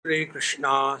Shri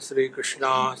Krishna, Shri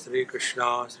Krishna, Shri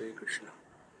Krishna, Shri Krishna.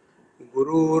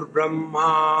 Gurur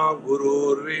Brahma,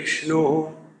 Gurur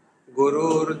Vishnu,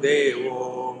 Gurur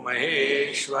Devo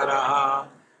Maheshwara,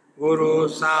 Guru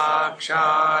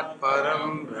Sakshat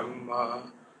Param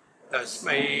Brahma,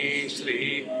 Tasmai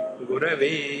Shri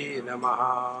Gurave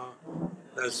Namaha,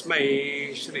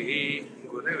 Tasmai Shri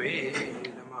Gurave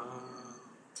Namaha.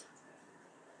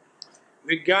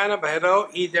 Vijnana Bhairava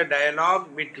is a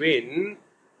dialogue between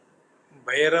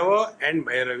Bhairava and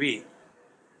Bhairavi,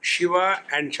 Shiva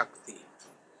and Shakti.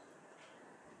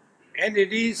 And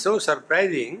it is so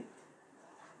surprising,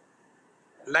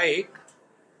 like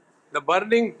the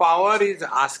burning power is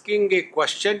asking a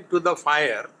question to the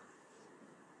fire,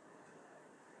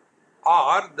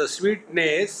 or the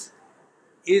sweetness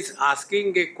is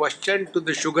asking a question to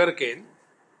the sugarcane.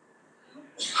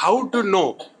 How to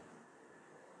know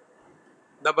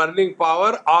the burning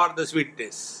power or the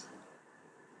sweetness?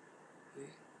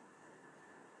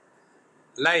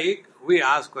 Like we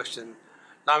ask question,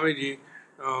 Swamiji,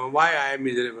 why I am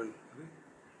miserable?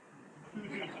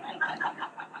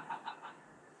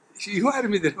 You are a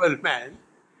miserable man.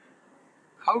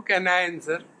 How can I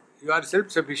answer? You are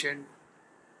self-sufficient.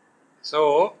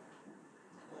 So,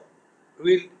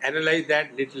 we'll analyze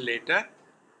that little later.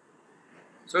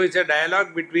 So, it's a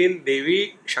dialogue between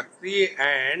Devi, Shakti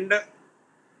and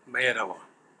Bhairava.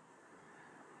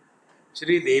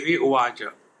 Shri Devi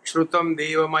Uvacha Shrutam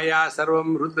Deva Maya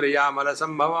Sarvam Rudraya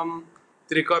Malasambhavam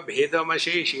Trika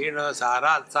Bhedamasheshena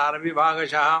Sarat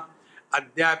Saravibhagashaha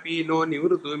Adyapi no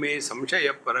Nivrutu me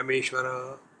Samshaya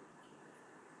Parameshwara.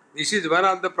 This is one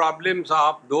of the problems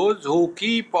of those who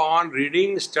keep on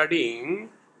reading, studying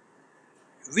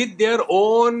with their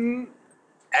own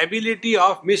ability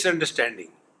of misunderstanding.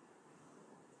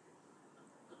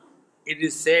 It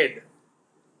is said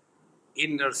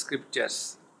in our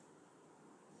scriptures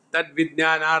that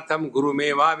Vijnanartham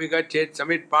Gurumeva Vigachet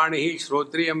Samit Panihi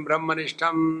Shrotriyam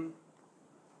Brahmanishtam.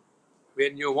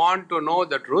 When you want to know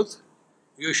the truth,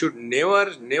 you should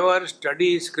never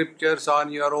study scriptures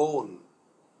on your own.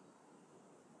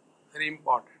 Very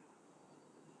important.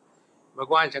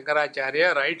 Bhagavan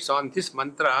Shankaracharya writes on this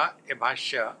mantra a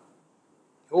bhashya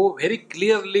who very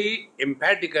clearly,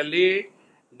 emphatically,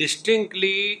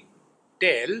 distinctly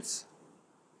tells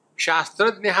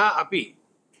Shastrajnaha api.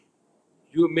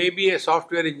 You may be a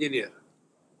software engineer.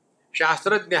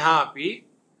 Shastrajnaha api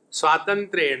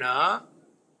swatantrena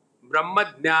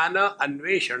brahmadhyana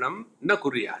anveshanam na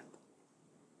kuryat.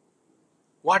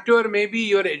 Whatever may be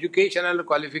your educational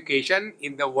qualification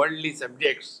in the worldly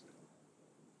subjects,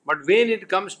 but when it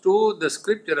comes to the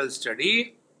scriptural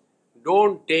study,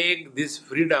 don't take this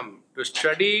freedom to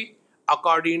study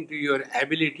according to your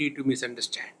ability to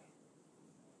misunderstand.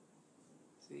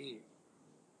 See,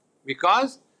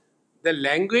 because the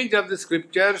language of the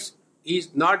scriptures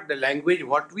is not the language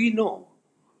what we know.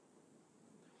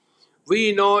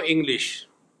 We know English.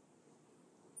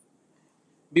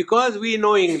 Because we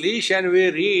know English and we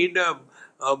read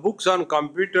books on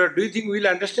computer, do you think we will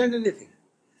understand anything?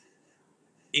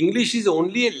 English is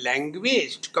only a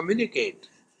language to communicate,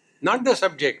 not the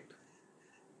subject.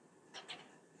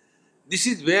 This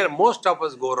is where most of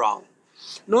us go wrong.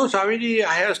 No, Swamiji,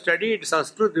 I have studied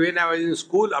Sanskrit when I was in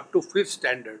school up to 5th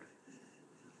standard.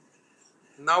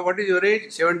 Now what is your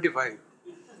age? 75.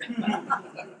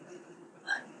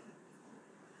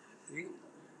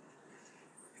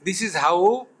 This is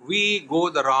how we go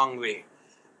the wrong way.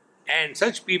 And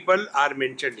such people are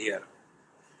mentioned here.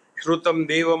 Shrutam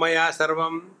Deva Maya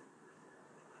Sarvam.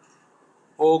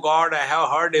 Oh God, I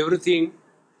have heard everything.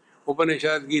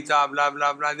 Upanishad, Gita, blah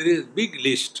blah blah. There is big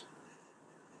list.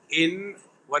 In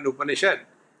one Upanishad,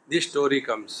 this story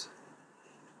comes.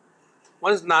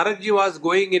 Once Naradji was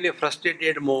going in a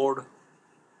frustrated mode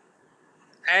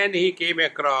and he came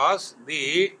across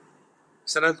the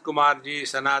Sanat Kumarji,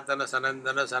 Sanatana,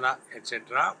 Sanandana,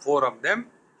 etc., 4 of them,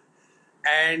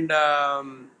 and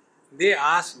they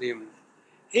asked him,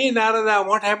 "Hey Narada,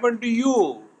 what happened to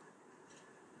you?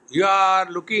 You are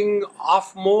looking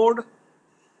off mode.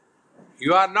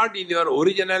 You are not in your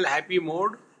original happy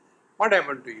mode. What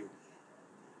happened to you?"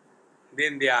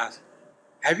 Then they asked,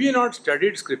 "Have you not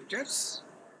studied scriptures?"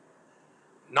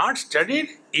 Not studied?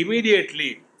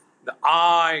 Immediately the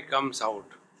eye comes out.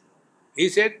 He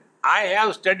said, "I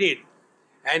have studied,"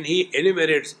 and he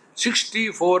enumerates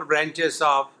 64 branches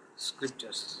of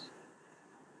scriptures.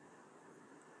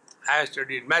 I have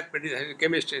studied mathematics,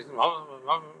 chemistry,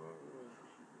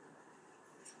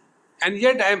 and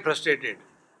yet I am frustrated.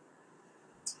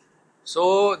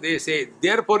 So they say,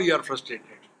 therefore you are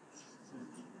frustrated.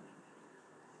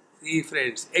 See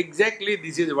friends, exactly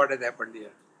this is what has happened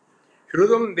here.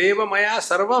 Shrudam Deva Maya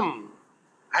Sarvam.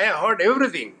 I have heard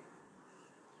everything.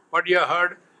 What you have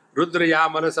heard?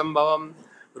 Rudrayamala Sambhavam.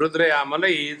 Rudrayamala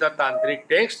is the tantric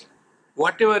text.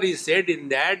 Whatever is said in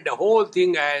that, the whole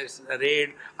thing I have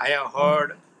read, I have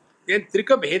heard. Then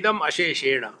Trikabhedam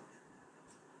Asheshena.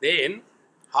 Then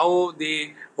how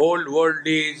the whole world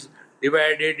is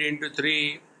divided into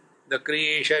three: the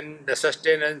creation, the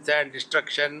sustenance and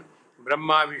destruction,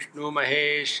 Brahma, Vishnu,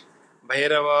 Mahesh,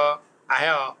 Bhairava. I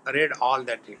have read all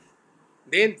that thing.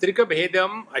 Then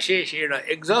Trikabhedam Asheshena,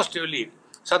 exhaustively,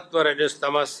 Sattva, Rajas,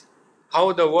 Tamas,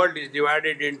 how the world is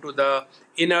divided into the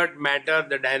inert matter,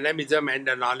 the dynamism and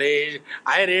the knowledge.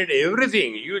 I read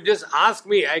everything. You just ask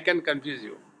me, I can confuse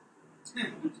you.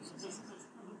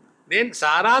 Then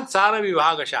Sarat Sara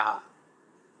Vibhagashaha,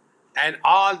 and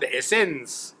all the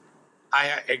essence I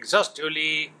have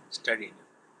exhaustively studied.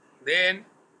 Then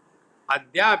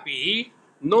Adyapi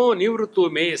no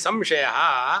nivrutu me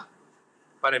samshayaha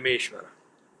Parameshwara.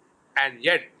 And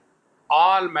yet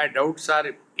all my doubts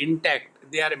are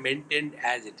intact, they are maintained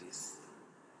as it is.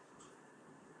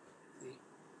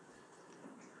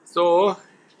 So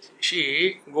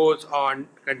she goes on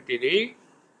continuing.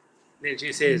 Then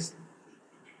she says,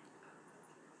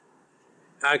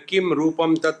 Kim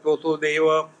Rupam Tatvoto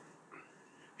Deva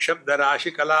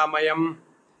Shabdarashi Kalamayam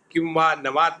Kim Va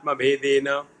Navatma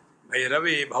Bhedena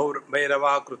Bhairave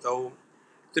Bhairava Krutau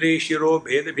Tri Shiro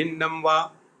Bhed Bhinnam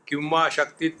Va Kim Va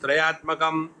Shakti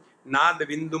Trayatmakam Nad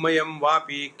Vindumayam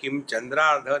Vapi Kim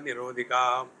Chandrardha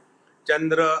Nirodhika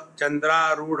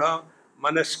Chandra Rudha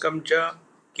Manaskam Cha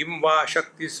Kim Va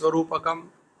Shakti Swarupakam.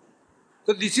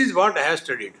 So this is what I have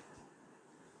studied.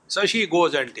 So she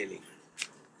goes on telling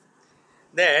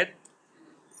that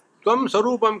Tvam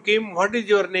Sarupam Kim, what is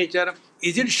your nature?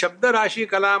 Is it Shabda Rashi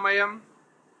Kalamayam?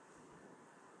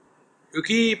 You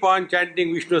keep on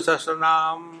chanting Vishnu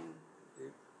Sahasranam,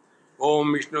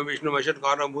 Om Vishnu Vishnu Vashat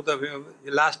Karma Bhuta.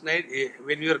 Last night,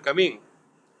 when we were coming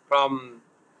from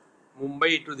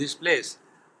Mumbai to this place,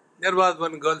 there was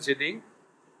one girl sitting,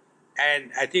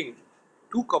 and I think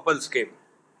two couples came.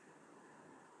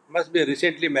 Must be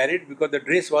recently married because the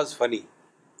dress was funny.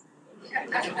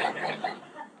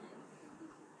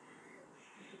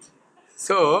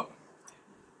 So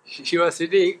she was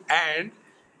sitting and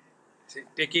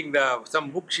taking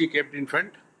some book she kept in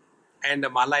front and the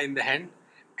mala in the hand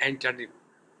and chanting.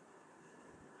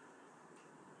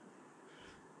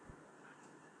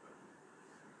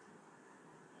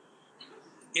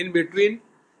 In between,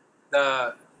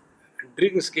 the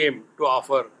drinks came to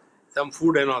offer some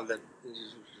food and all that.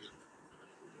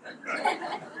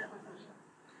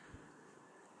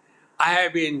 I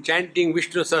have been chanting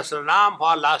Vishnu Sahasranam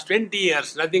for last 20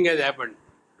 years. Nothing has happened.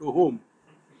 To whom?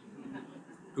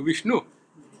 To Vishnu.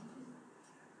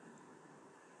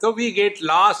 So we get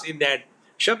lost in that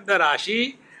Shabda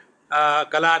Rashi,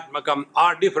 Kalatmakam,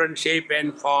 or different shape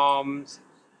and forms.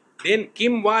 Then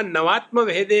Kim Va Navatma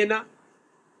Bhedena?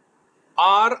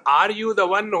 Or are you the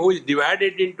one who is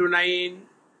divided into 9?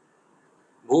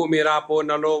 Bhumirapo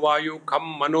Nalo Vayu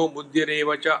Kham Mano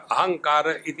Buddhirevacha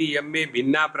Ahankara Iti Yamme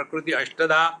Bhinna Prakriti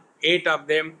Ashtada. 8 of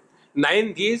them.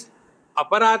 9th is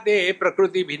Aparate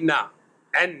Prakriti Bhinna.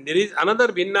 And there is another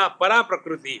Bhinna Para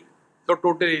Prakriti. So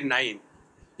totally 9.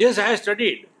 Yes, I have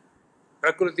studied.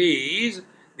 Prakriti is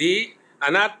the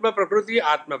Anatma Prakriti,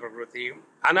 Atma Prakriti.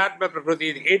 Anatma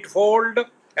Prakriti is 8-fold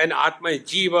and Atma is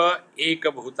Jiva, Eka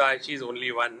Bhuta, she is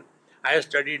only one. I have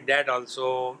studied that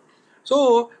also.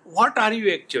 So, what are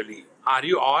you actually? Are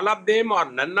you all of them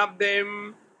or none of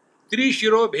them? Tri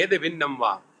Shiro Bheda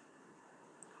Bhinnamva.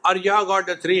 Or you have got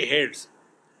the 3 heads.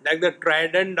 Like the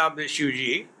trident of the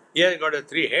Shivji, he has got the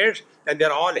 3 heads and they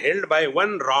are all held by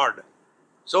one rod.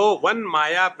 So, one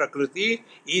Maya Prakriti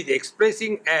is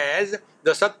expressing as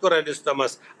the Sattva Rajas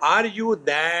Tamas. Are you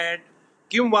that?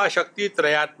 Kim Va Shakti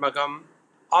Trayatmakam?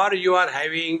 Or you are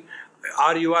having,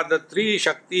 or you are the 3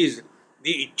 Shaktis,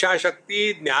 the Ichcha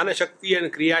Shakti, Jnana Shakti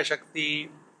and Kriya Shakti.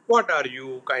 What are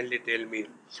you? Kindly tell me.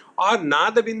 Or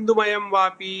Nada Bindu Mayam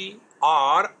Vapi?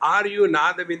 Or are you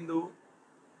Nada Bindu?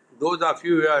 Those of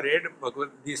you who have read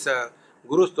this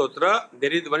Guru Stotra,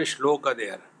 there is one shloka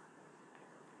there.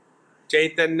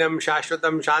 Chaitanyam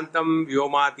Shashvatam Shantam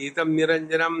Vyomatitam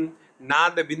Niranjanam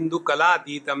Nada Bindu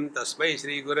Kalatitam Tasmai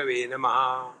Sri Gurave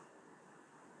Namaha.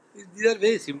 These are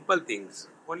very simple things.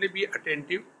 Only be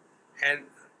attentive and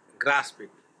grasp it.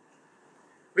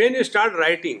 When you start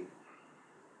writing,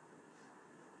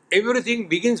 everything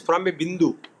begins from a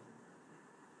bindu.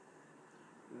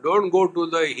 Don't go to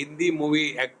the Hindi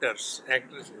movie actresses.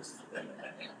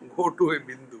 Go to a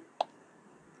bindu.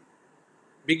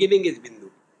 Beginning is bindu.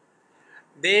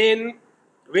 Then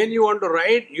When you want to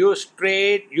write, you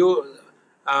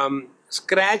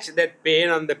scratch that pen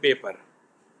on the paper.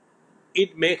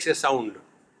 It makes a sound.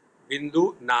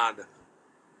 Bindu, nad.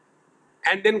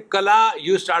 And then kala,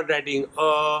 you start writing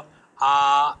a,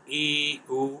 e,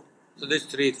 u. So there's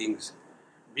three things.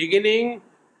 Beginning,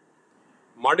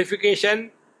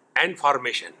 modification, and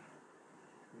formation.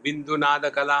 Bindu,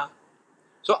 nada, kala.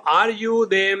 So are you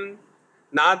then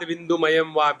nad bindu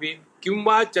mayam vapi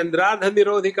kimva chandradha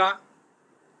nirodhika?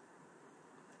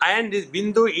 And this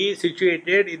bindu is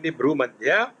situated in the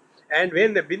bhrumadhya, and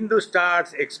when the bindu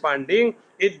starts expanding,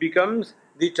 it becomes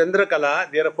the chandrakala.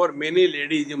 Therefore, many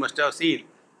ladies you must have seen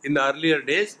in the earlier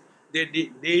days, they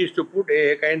used to put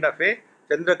a kind of a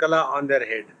chandrakala on their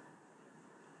head.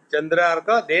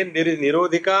 Chandraarka, then there is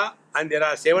nirodhika, and there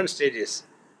are 7 stages.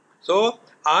 So,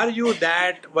 are you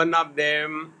that one of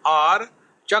them, or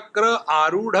chakra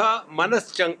arudha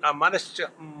manakchansa,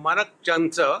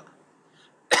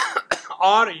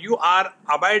 or you are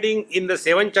abiding in the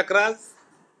 7 chakras?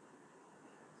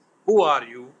 Who are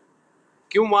you?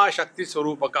 Kyumva Shakti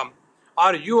Swarupakam.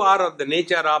 Or you are of the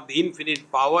nature of the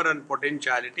infinite power and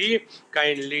potentiality?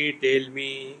 Kindly tell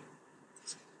me.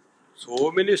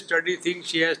 So many things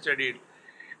she has studied.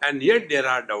 And yet there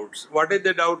are doubts. What is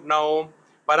the doubt now?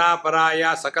 Para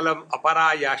paraya sakalam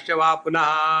aparaya shava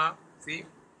punaha. See?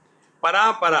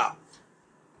 Para para.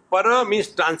 Para means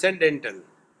transcendental.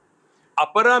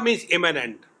 Apara means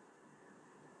immanent.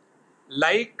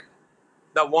 Like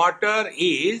the water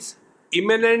is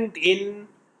immanent in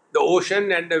the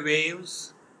ocean and the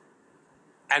waves,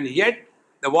 and yet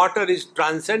the water is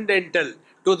transcendental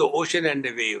to the ocean and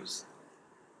the waves.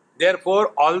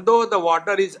 Therefore, although the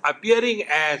water is appearing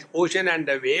as ocean and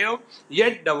the wave,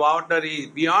 yet the water is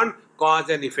beyond cause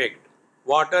and effect.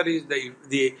 Water is the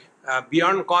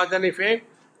beyond cause and effect,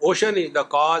 ocean is the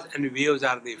cause and waves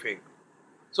are the effect.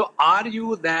 So are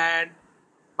you that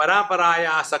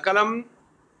paraparaya sakalam,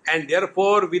 and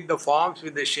therefore with the forms,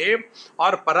 with the shape,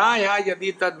 or paraya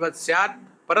yadi tadvat syat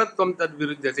paratvam tad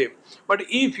viruddhate. But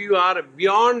if you are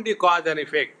beyond the cause and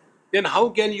effect, then how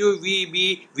can you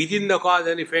be within the cause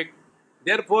and effect?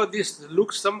 Therefore this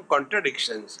looks some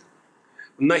contradictions.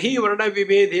 Nahi varna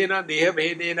vibedena deha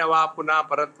bhedena va puna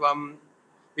paratvam.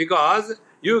 Because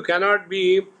you cannot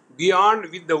be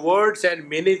beyond with the words and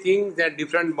many things and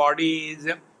different bodies.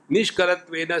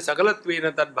 Nishkalatvena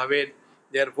sakalatvena tad bhavet.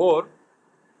 Therefore,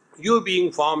 you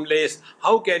being formless,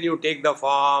 how can you take the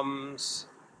forms?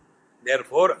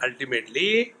 Therefore,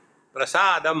 ultimately,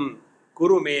 prasadam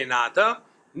kurume natha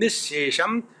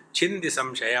nishesham chindi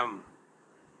samshayam.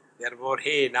 Therefore,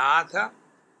 he natha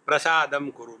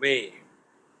prasadam kurume.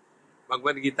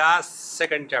 Bhagavad Gita,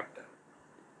 2nd chapter.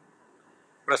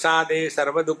 Prasade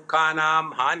sarva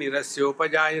dukkhanam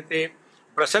hanirasyopajayate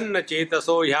prasanna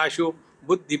chetaso yashu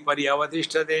buddhi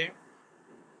paryavatishtade.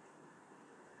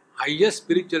 Highest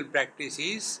spiritual practice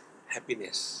is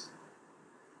happiness.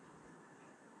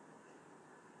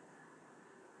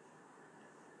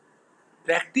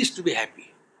 Practice to be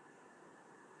happy.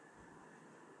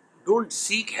 Don't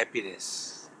seek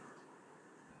happiness.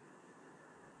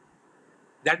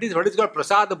 That is what is called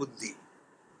prasada buddhi.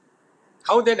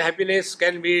 How then happiness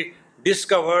can be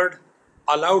discovered,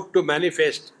 allowed to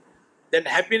manifest? Then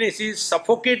happiness is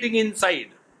suffocating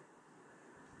inside.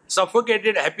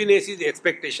 Suffocated happiness is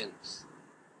expectations.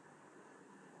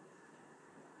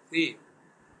 See,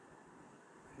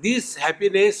 this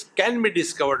happiness can be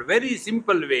discovered very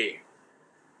simple way.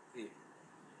 See.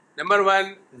 Number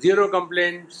 1, 0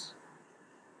 complaints.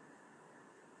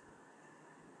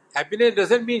 Happiness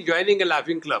doesn't mean joining a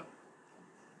laughing club.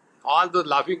 All those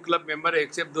laughing club members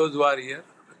except those who are here,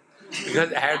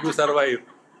 because I had to survive.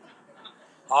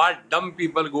 All dumb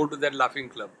people go to that laughing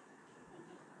club.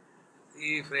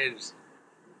 See, friends.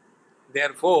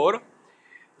 Therefore,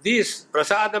 this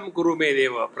prasadam kurume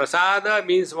deva. Prasada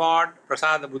means what?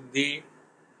 Prasada buddhi.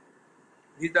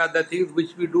 These are the things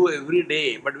which we do every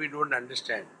day, but we don't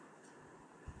understand.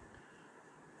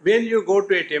 When you go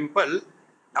to a temple,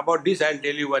 about this I'll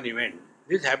tell you one event.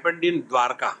 This happened in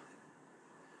Dwarka.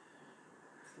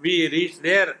 We reached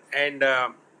there, and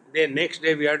then next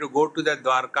day we had to go to the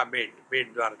Dwarka bed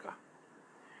Dwarka.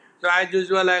 So as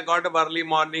usual, I got up early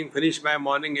morning, finished my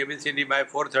morning ABCD by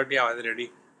 4:30 I was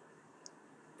ready.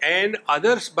 And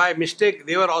others by mistake,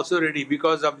 they were also ready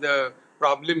because of the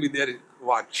problem with their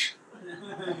watch.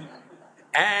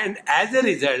 And as a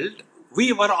result,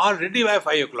 we were all ready by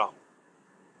 5 o'clock.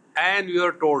 And we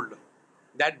were told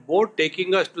that boat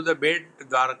taking us to the bed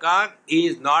Dwarka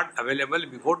is not available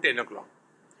before 10 o'clock.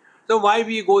 So why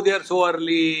we go there so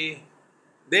early?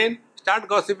 Then start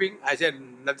gossiping. I said,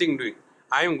 nothing doing.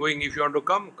 I am going. If you want to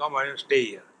come, come and stay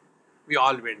here. We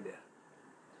all went there.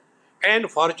 And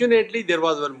fortunately, there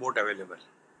was one boat available.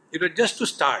 It was just to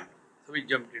start, so we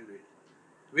jumped into it.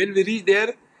 When we reached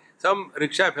there, some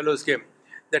rickshaw fellows came.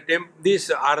 This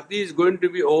arati is going to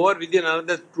be over within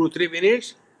another 2-3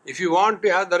 minutes. If you want to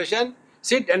have darshan,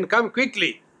 sit and come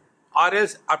quickly, or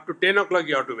else up to 10 o'clock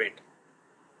you have to wait.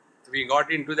 So we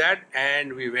got into that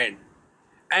and we went.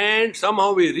 And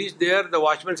somehow we reached there. The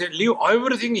watchman said, "Leave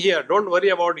everything here. Don't worry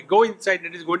about it. Go inside.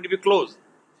 It is going to be closed."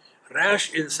 Rush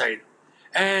inside,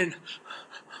 and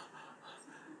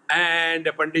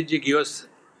the Panditji gave us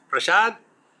prasad.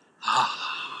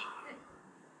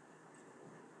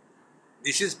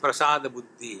 This is prasada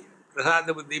buddhi.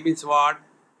 Prasada buddhi means what?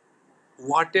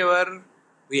 Whatever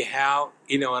we have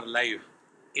in our life,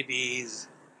 it is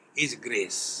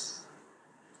grace,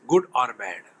 good or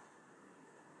bad.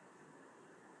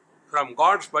 From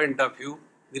God's point of view,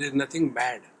 there is nothing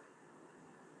bad.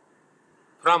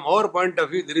 From our point of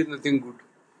view, there is nothing good.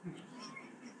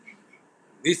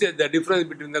 This is the difference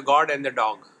between the God and the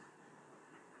dog.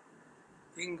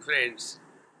 Think, friends.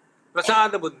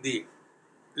 Prasada buddhi.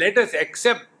 Let us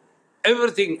accept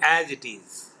everything as it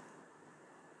is.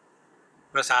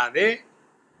 Prasade,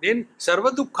 then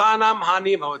sarva dukkhanam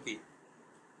hani bhavati.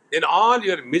 Then all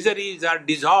your miseries are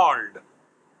dissolved.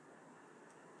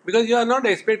 Because you are not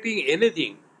expecting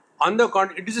anything. On the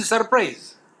contrary, it is a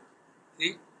surprise.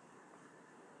 See?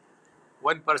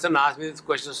 One person asked me this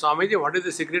question, "Swamiji, what is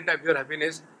the secret of your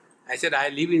happiness?" I said, "I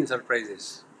live in surprises."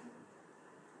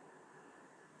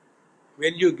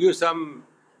 When you give some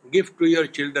gift to your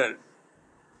children,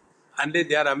 unless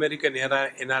they are American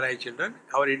NRI children,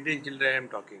 our Indian children I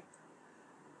am talking.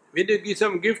 When you give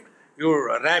some gift, you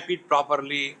wrap it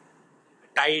properly,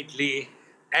 tightly,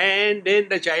 and then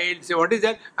the child say, "What is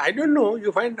that?" "I don't know,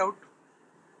 you find out."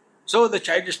 So the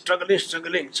child is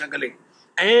struggling.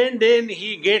 And then he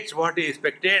gets what he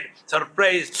expected,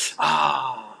 surprise.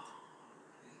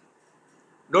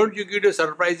 Don't you give the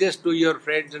surprises to your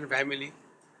friends and family?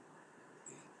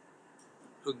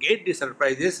 To get the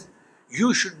surprises,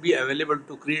 you should be available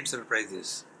to create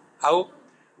surprises. How?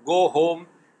 Go home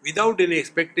without any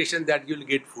expectation that you will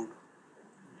get food.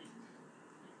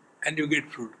 And you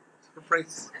get food.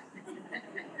 Surprise.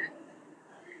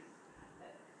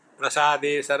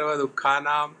 Prasade sarva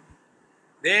dukkhanam.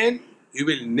 Then you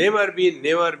will never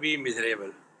be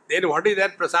miserable. Then what is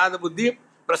that prasada buddhi?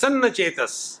 Prasanna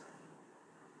chetas.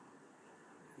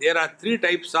 There are 3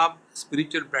 types of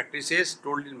spiritual practices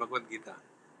told in Bhagavad Gita.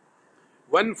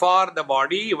 One for the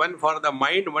body, one for the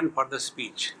mind, one for the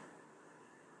speech.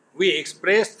 We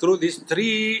express through these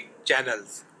 3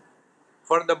 channels.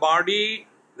 For the body,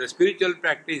 the spiritual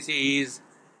practice is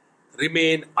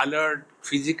remain alert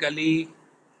physically,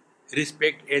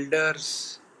 respect elders.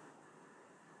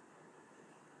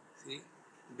 See?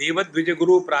 Devat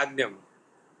Vijaguru Pradnyam.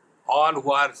 All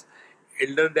who are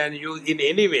elder than you in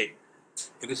any way,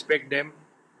 respect them.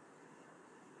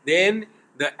 Then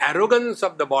the arrogance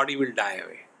of the body will die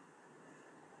away.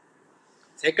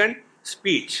 Second,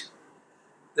 speech.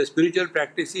 The spiritual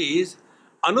practice is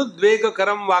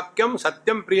anudvegakaram vakyam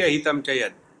satyam priya hitam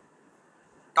chayad.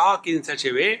 Talk in such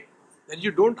a way that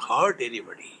you don't hurt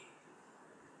anybody.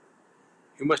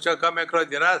 You must have come across,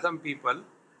 there are some people,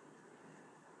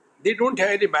 they don't have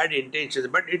any bad intentions,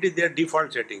 but it is their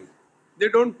default setting. They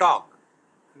don't talk,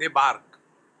 they bark.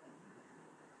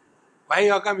 Why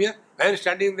you come here? Why are you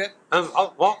standing there?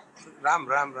 Walk. Ram.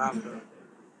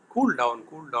 Cool down,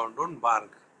 don't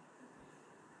bark.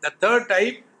 The third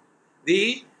type,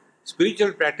 the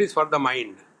spiritual practice for the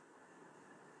mind.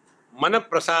 Mana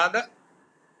prasada,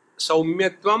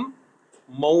 saumyatvam,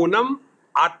 maunam,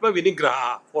 atma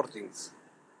vinigraha. 4 things.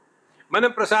 Mana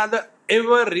prasada,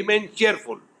 ever remain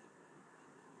cheerful.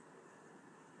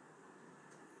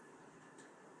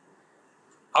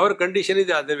 Our condition is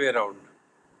the other way around.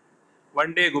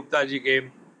 One day Gupta ji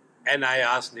came and I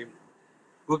asked him,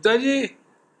 "Gupta ji,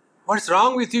 what's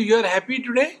wrong with you? You are happy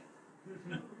today?"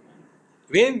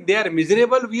 When they are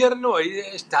miserable, we are no,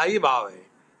 sthayi bhav hai.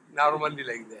 Normally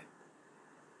like that.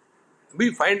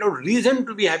 We find out reason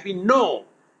to be happy. No.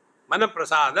 Mana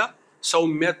prasada,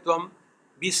 saumyatvam,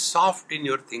 be soft in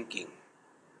your thinking.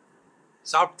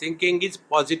 Soft thinking is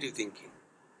positive thinking.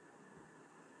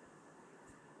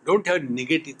 Don't have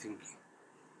negative thinking.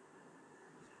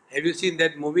 Have you seen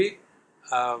that movie,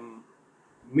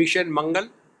 Mission Mangal?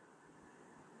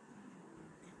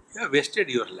 You have wasted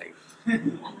your life.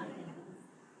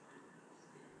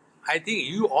 I think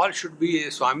you all should be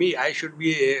a Swami, I should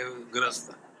be a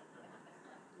Grastha.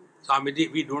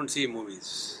 Swamiji, we don't see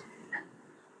movies.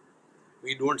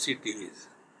 We don't see TVs.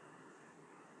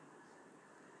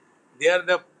 There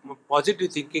the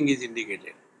positive thinking is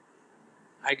indicated.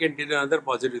 I can tell you another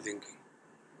positive thinking.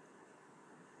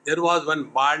 There was one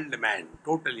bald man,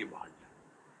 totally bald,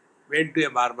 went to a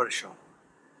barber shop,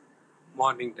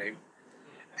 morning time,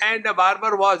 and the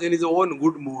barber was in his own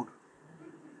good mood.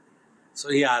 So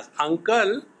he asked,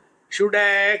 "Uncle, should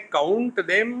I count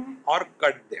them or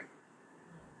cut them?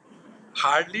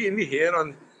 Hardly any hair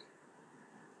on."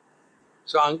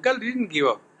 So uncle didn't give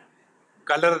up.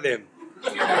 Color them.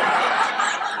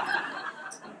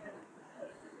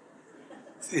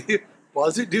 See,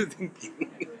 positive thinking.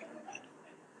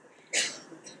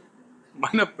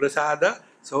 Mana prasada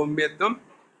saumyatvam.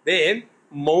 Then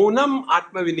maunam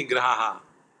atma vinigraha.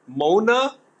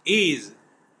 Mauna is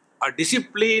a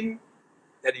discipline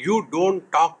that you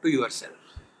don't talk to yourself.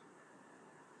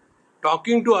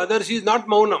 Talking to others is not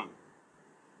maunam.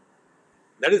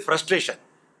 That is frustration.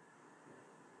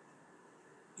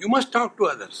 You must talk to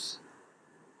others.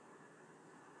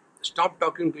 Stop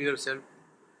talking to yourself.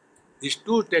 These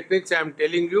two techniques I am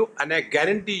telling you, and I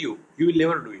guarantee you, you will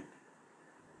never do it.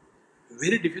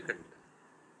 Very difficult.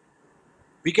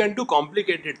 We can do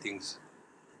complicated things.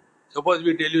 Suppose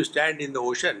we tell you stand in the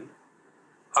ocean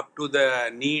up to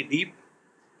the knee deep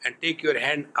and take your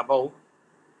hand above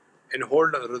and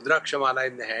hold Rudrakshamala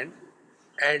in the hand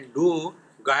and do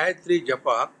Gayatri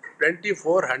Japa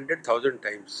 2400,000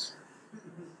 times.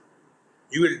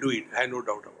 You will do it, I have no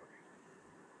doubt about it.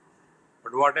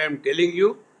 But what I am telling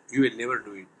you, you will never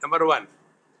do it. Number one,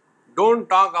 don't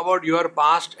talk about your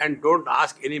past and don't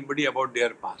ask anybody about their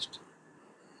past.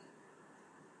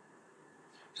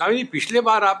 Swami, पिछले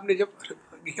बार आपने जब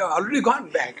you have already gone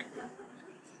back.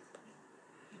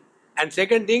 And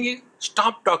second thing is,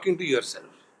 stop talking to yourself.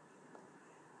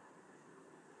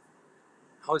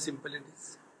 How simple it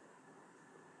is.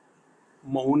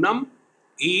 Maunam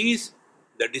is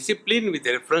the discipline with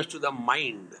reference to the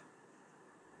mind.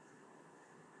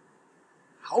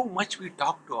 How much we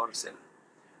talk to ourselves.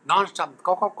 Non-stop.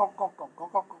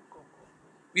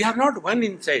 We are not one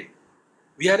inside.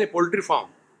 We are a poultry farm.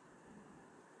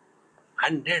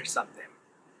 Hundreds of them.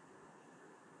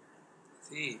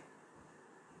 See.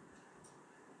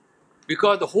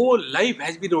 Because the whole life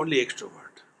has been only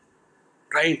extrovert.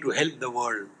 Trying to help the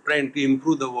world. Trying to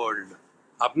improve the world.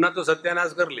 Apna to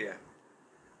satyanas kar liya.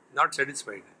 Not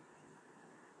satisfied.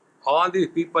 All these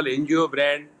people, NGO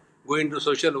brand, go into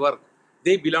social work.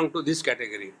 They belong to this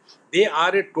category. They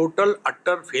are a total,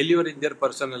 utter failure in their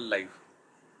personal life.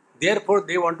 Therefore,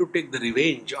 they want to take the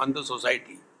revenge on the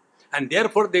society. And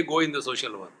therefore, they go in the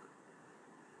social work.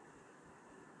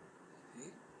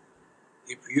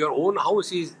 If your own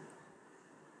house is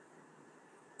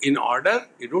in order,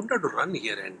 you don't have to run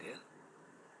here and there.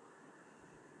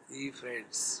 See,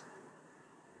 friends,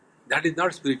 that is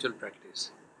not spiritual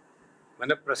practice.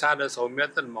 Manaprasada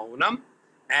saumyatan maunam,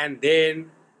 and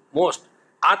then most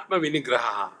atma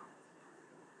vinigraha.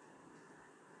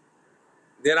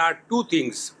 There are two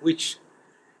things which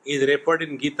is referred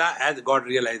in Gita as God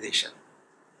realization.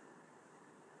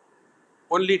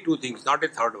 Only two things, not a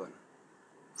third one.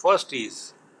 First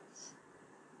is,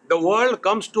 the world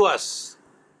comes to us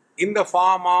in the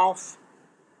form of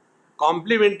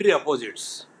complementary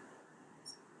opposites.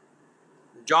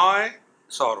 Joy,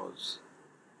 sorrows.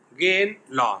 Gain,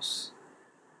 loss.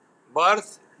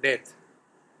 Birth, death.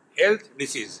 Health,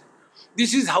 disease.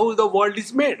 This is how the world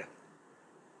is made.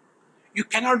 You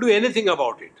cannot do anything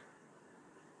about it.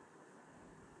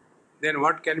 Then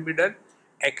what can be done?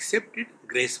 Accept it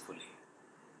gracefully.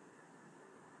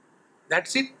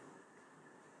 That's it.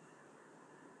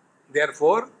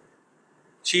 Therefore,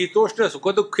 Chitoshna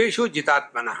Sukhadukheshu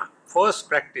Jitatmanaha. First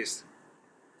practice.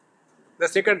 The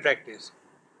second practice.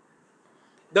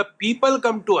 The people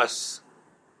come to us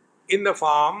in the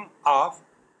form of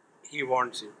he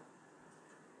wants you.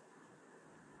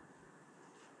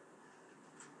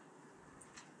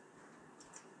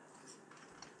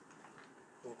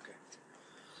 Okay.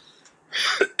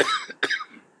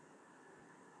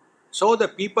 So the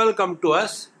people come to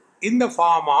us in the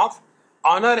form of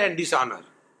honor and dishonor.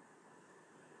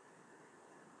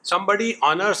 Somebody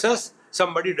honors us,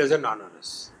 somebody doesn't honor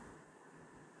us.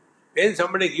 When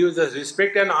somebody gives us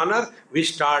respect and honor, we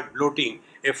start bloating.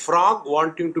 A frog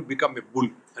wanting to become a bull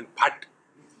and pat.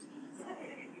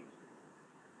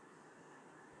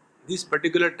 This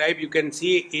particular type you can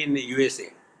see in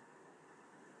USA.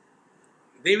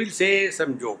 They will say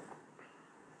some joke.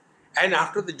 And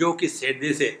after the joke is said,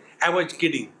 they say, I was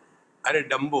kidding. Are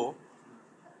Dumbo.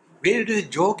 When it is a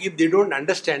joke, if they don't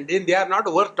understand, then they are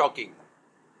not worth talking.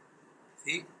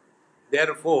 See?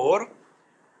 Therefore,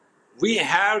 we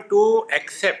have to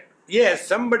accept. Yes,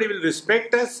 somebody will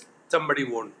respect us, somebody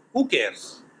won't. Who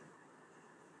cares?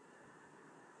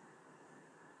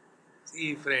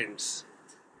 See, friends,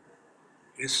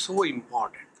 it is so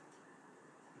important.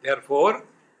 Therefore,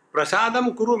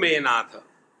 prasadam kuru me natha.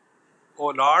 O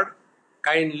Lord,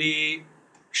 kindly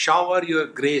shower your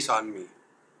grace on me.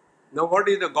 Now, what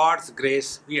is the God's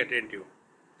grace? Be attentive.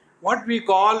 What we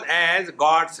call as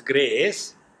God's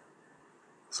grace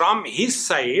from His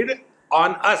side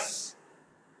on us,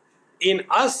 in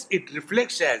us it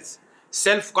reflects as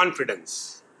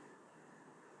self-confidence.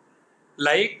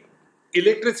 Like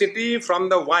electricity from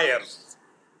the wires,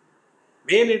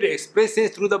 when it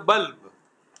expresses through the bulb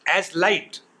as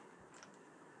light.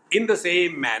 In the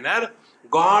same manner,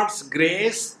 God's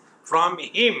grace from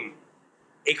Him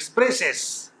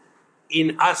expresses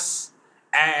in us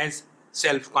as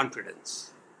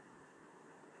self-confidence.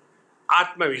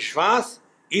 Atma Vishwas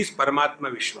is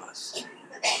Paramatma Vishwas.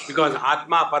 Because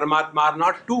Atma, Paramatma are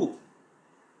not two.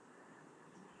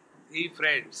 See,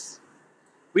 friends,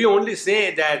 we only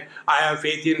say that I have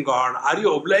faith in God. Are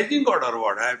you obliging God or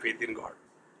what? I have faith in God.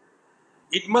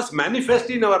 It must manifest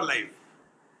in our life.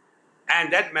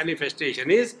 And that manifestation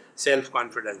is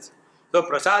self-confidence. So,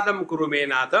 prasadam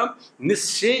kurumenata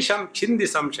nishesham chindi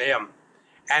samshayam.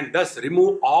 And thus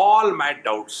remove all my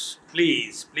doubts.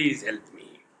 Please, please help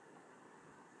me.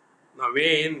 Now,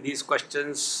 when these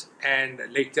questions and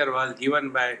lecture was given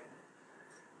by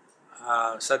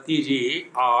Sati ji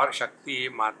or Shakti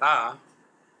Mata,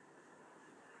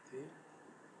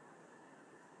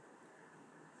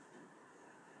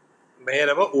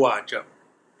 Bhairava Uvacha,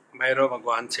 Bhairava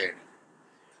Bhagwan said,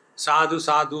 Sadhu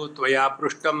sadhu tvaya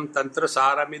prushtam tantra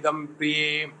saramidam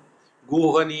priye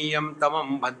guhaniyam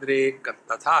tamam bhadre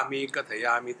tathami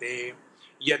kathayami te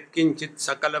yat kinchit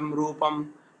sakalam rupam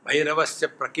bhairavasya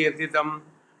prakirtitam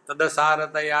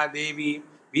tadasarataya devi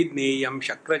vidneyam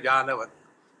shakrajalavat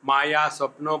maya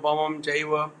swapnopamam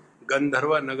chaiva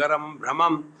gandharva nagaram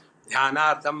brahmam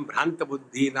dhyanatam bhranta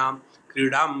buddhinam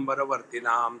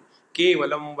kridambaravartinam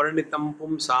kevalam varnitam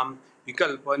pumsam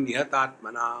vikalpa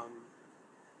nihatatmanam.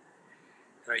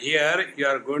 Here you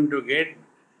are going to get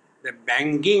the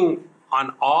banging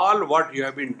on all what you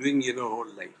have been doing in your whole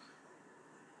life.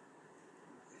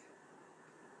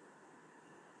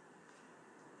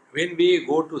 When we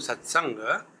go to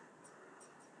satsanga,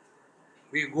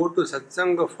 we go to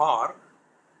satsanga for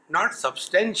not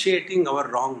substantiating our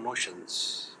wrong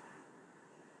notions,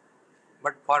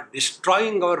 but for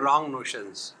destroying our wrong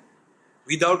notions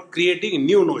without creating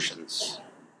new notions.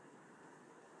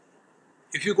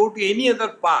 If you go to any other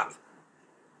path,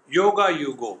 yoga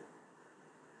you go.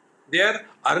 There,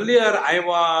 earlier I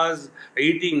was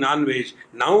eating non-veg,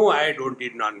 now I don't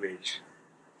eat non-veg.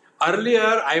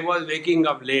 Earlier I was waking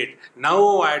up late,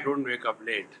 now I don't wake up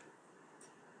late.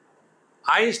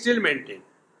 I still maintain.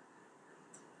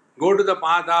 Go to the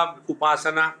path of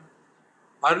Upasana.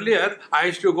 Earlier I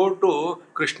used to go to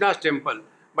Krishna's temple.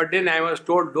 But then I was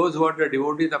told those who are the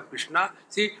devotees of Krishna,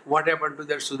 see what happened to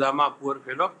that Sudama, poor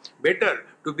fellow. Better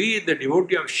to be the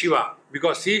devotee of Shiva,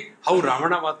 because see how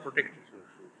Ravana was protected.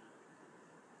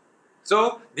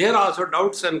 So there are also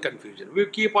doubts and confusion. We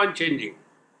keep on changing.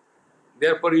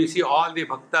 Therefore you see all the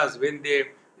bhaktas when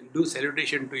they do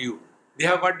salutation to you, they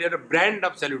have got their brand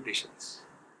of salutations.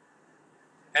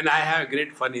 And I have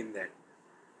great fun in that.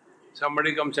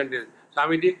 Somebody comes and tells,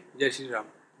 Swamiji, Jai Shri Ram,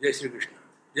 Jai Shri Krishna.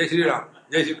 Jai Shri Ram,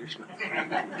 Jai Shri Krishna.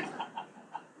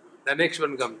 The next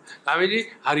one comes, Swamiji,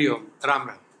 Hari Om, Ram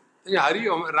Ram. Hari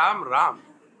Om, Ram Ram.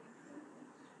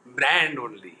 Brand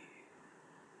only.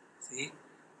 See?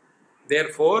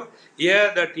 Therefore,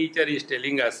 here the teacher is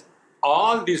telling us,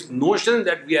 all these notions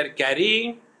that we are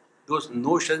carrying, those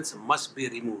notions must be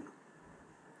removed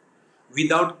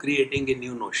without creating a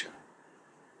new notion.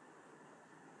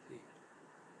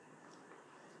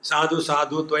 Sadhu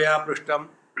sadhu tvaya prushtam.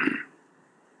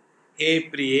 Hey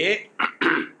priye,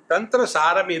 tantra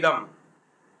saramidam,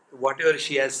 whatever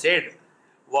she has said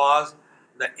was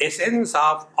the essence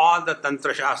of all the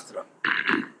tantra shastra.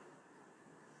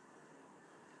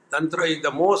 Tantra is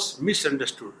the most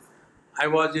misunderstood. I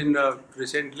was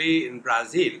recently in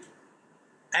Brazil,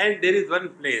 and there is one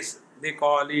place, they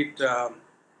call it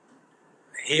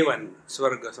heaven,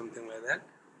 Swarga, something like that.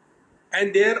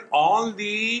 And there all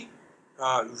the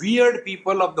weird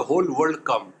people of the whole world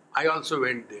come. I also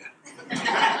went there.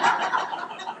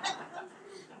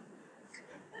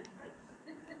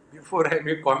 Before I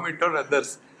make comment on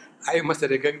others, I must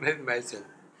recognize myself.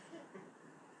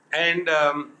 And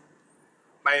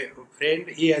my friend,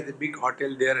 he has a big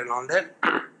hotel there and all that.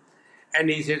 And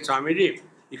he said, Swamiji,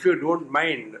 if you don't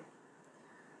mind,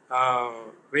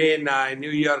 when I knew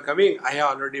you are coming, I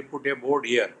have already put a board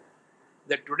here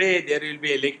that today there will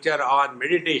be a lecture on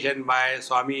meditation by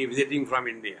Swami visiting from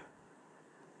India.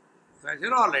 So I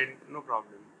said, all right, no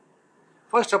problem.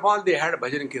 First of all, they had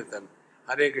bhajan kirtan.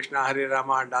 Hare Krishna, Hare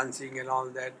Rama, dancing and all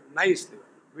that. Nicely,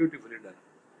 beautifully done.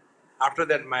 After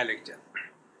that, my lecture.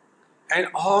 And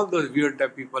all those weird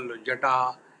type people,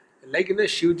 Jata, like in the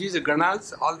Shivji's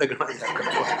Ganas, all the Ganas are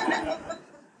come.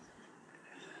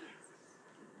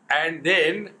 And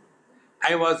then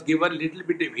I was given little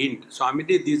bit of hint.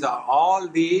 Swamiji, these are all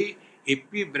the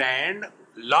hippie brand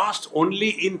lost only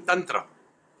in Tantra.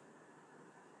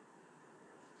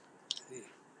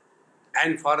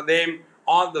 And for them,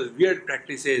 all those weird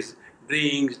practices,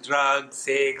 drinks, drugs,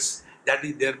 sex, that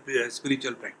is their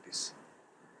spiritual practice.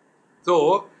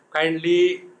 So,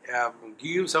 kindly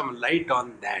give some light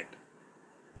on that.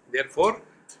 Therefore,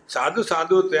 sadhu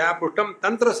sadhu tvaya pushtam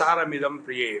tantra saramidam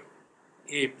priye.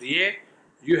 Hey priye,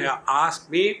 you have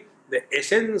asked me the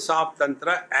essence of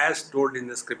tantra as told in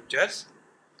the scriptures,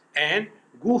 and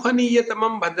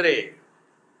guhaniyatamam bhadre.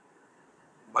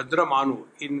 Bhadra Manu.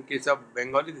 In case of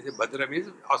Bengali, they say Bhadra means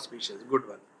auspicious, good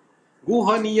one.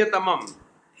 Guhaniyatamam.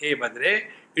 Hey Bhadre,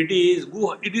 it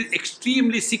is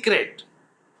extremely secret.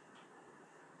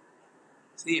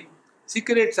 See,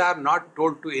 secrets are not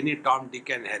told to any Tom, Dick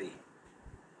and Harry.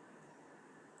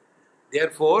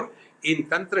 Therefore, in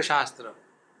Tantra Shastra,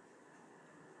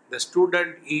 the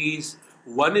student is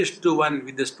 1:1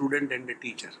 with the student and the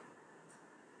teacher.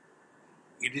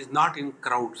 It is not in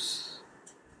crowds.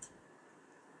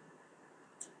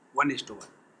 1:1.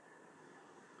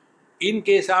 In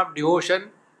case of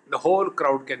devotion, the whole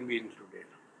crowd can be included.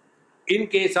 In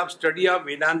case of study of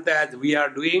Vedanta as we are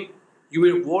doing,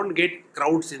 you won't get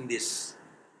crowds in this.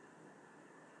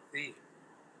 See?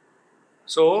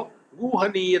 So,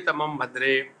 guhaniyatamam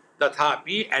bhadre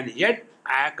tathapi, and yet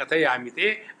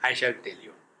kathayamite, I shall tell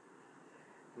you.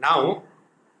 Now,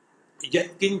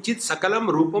 yat kinchit sakalam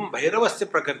rupam bhairavasya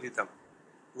prakartitam.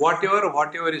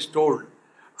 Whatever is told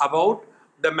about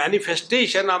the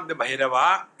manifestation of the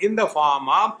Bhairava in the form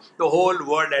of the whole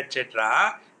world,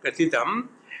 etc. Kathitam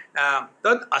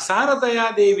tad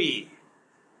asarataya Devi.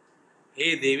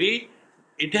 Hey Devi,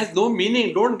 it has no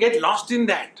meaning. Don't get lost in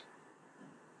that.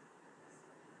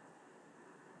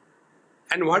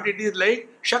 And what it is like?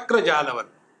 Shakra Jalavat.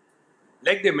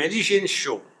 Like the magician's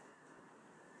show.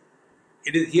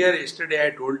 It is here, yesterday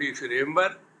I told you, if you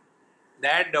remember,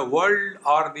 that the world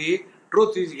or the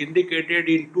truth is indicated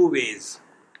in two ways.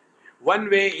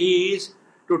 One way is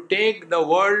to take the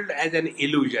world as an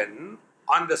illusion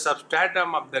on the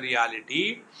substratum of the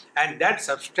reality, and that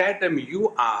substratum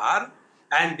you are,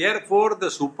 and therefore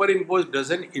the superimposed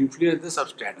doesn't influence the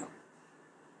substratum.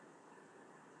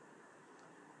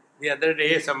 The other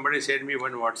day somebody sent me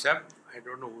one WhatsApp, I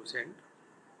don't know who sent,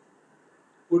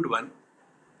 good one.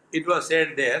 It was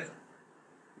said there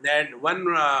that one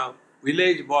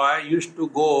village boy used to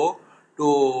go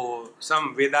to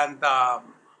some Vedanta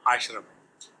ashram,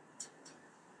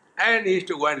 and he used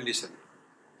to go and listen.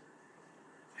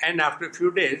 And after a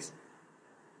few days,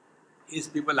 his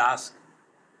people ask,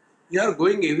 you are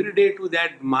going every day to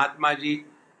that Mahatmaji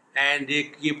and they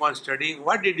keep on studying.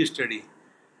 What did you study?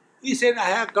 He said, I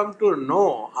have come to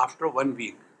know after 1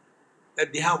 week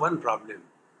that they have one problem.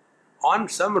 On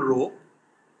some rope,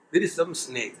 there is some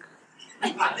snake.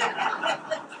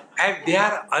 And they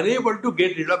are unable to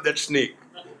get rid of that snake.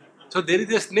 So there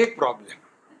is a snake problem.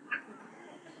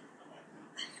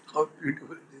 How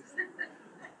beautiful it is.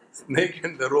 Snake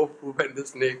and the rope and the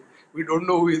snake. We don't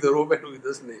know who is the rope and who is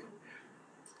the snake.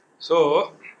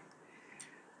 So,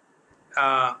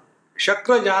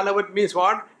 Shakra Jalavat means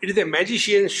what? It is a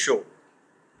magician's show.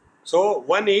 So,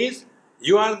 one is,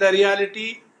 you are the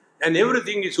reality and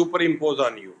everything is superimposed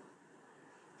on you.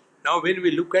 Now, when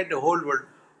we look at the whole world,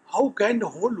 how can the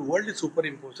whole world is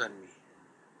superimposed on me?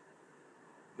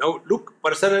 Now, look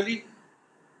personally.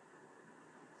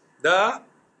 The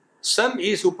son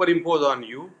is superimposed on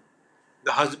you.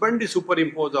 The husband is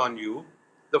superimposed on you.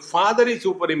 The father is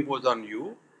superimposed on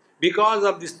you. Because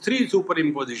of these three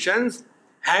superimpositions,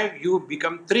 have you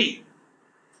become three.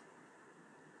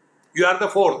 You are the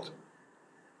fourth.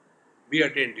 Be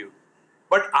attentive.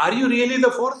 But are you really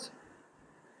the fourth?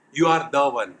 You are the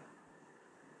one.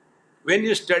 When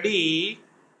you study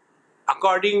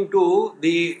according to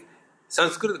the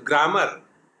Sanskrit grammar,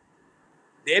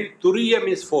 then Turiyam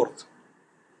is fourth.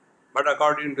 But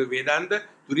according to Vedanta,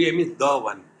 Turiyam is the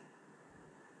one.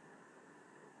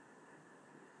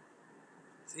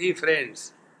 See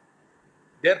friends,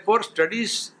 therefore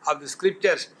studies of the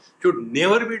scriptures should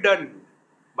never be done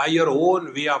by your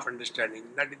own way of understanding.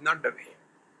 That is not the way.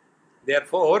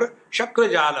 Therefore, Shakra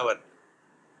Jalavat.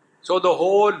 So the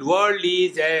whole world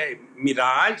is a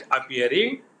mirage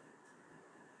appearing,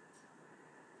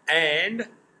 and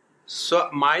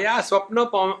Maya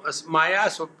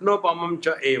swapnopamam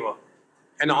cha eva.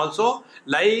 And also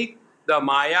like the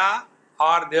Maya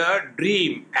or the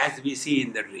dream as we see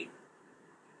in the dream.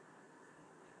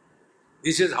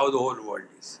 This is how the whole world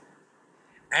is.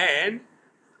 And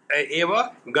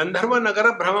eva Gandharva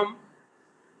Nagara Brahmam.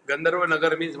 Gandharva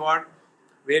Nagar means what?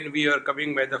 When we are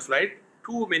coming by the flight,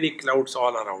 too many clouds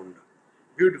all around.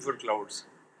 Beautiful clouds.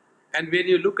 And when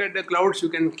you look at the clouds, you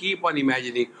can keep on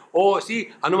imagining, oh, see,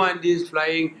 Hanumanji is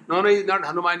flying. No, he's not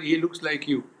Hanumanji, he looks like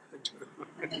you.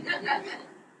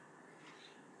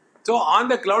 So on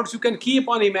the clouds, you can keep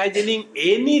on imagining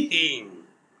anything.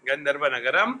 Gandharva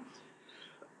Nagaram,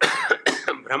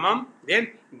 Brahmam, then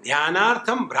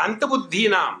Dhyanartham Bhranta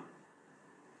Buddhinam.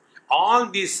 All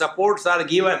these supports are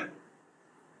given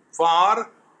for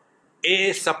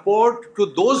a support to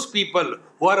those people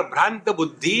who are Bhranta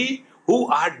Buddhi,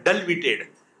 who are dull-witted.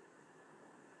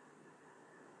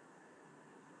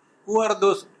 Who are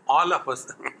those? All of us.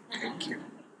 Thank you.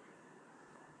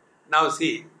 Now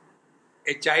see,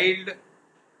 a child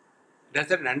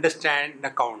doesn't understand the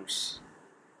counts.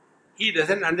 He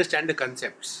doesn't understand the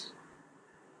concepts.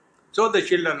 So the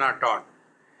children are taught.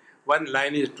 One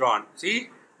line is drawn. See,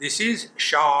 this is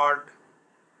short.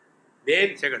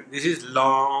 Then second, this is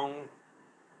long.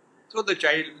 So the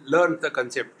child learns the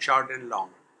concept, short and long.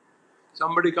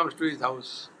 Somebody comes to his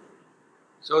house.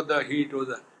 So he told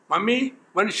her, Mummy,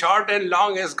 one short and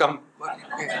long has come.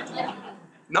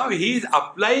 Now he is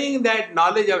applying that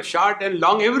knowledge of short and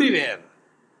long everywhere.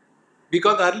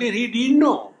 Because earlier he didn't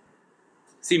know.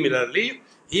 Similarly,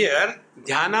 here,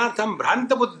 Dhyanartham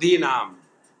Bhranta Buddhinam.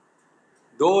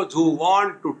 Those who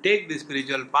want to take the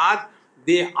spiritual path,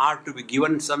 they are to be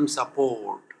given some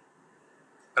support.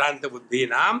 Bhranta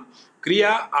Buddhinam,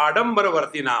 Kriya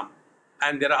Adambaravartinam.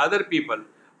 And there are other people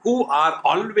who are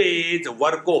always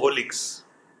workaholics.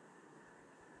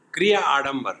 Kriya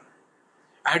Adambar.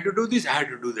 I had to do this, I had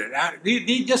to do that.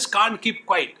 They just can't keep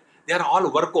quiet. They are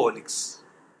all workaholics.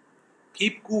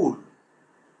 Keep cool.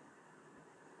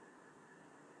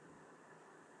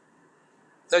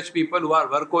 Such people who are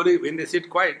workaholic, when they sit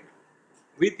quiet,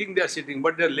 we think they are sitting,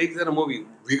 but their legs are moving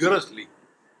vigorously.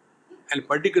 And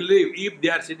particularly if they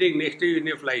are sitting next to you in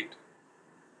a flight.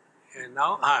 And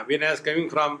now, when I was coming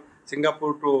from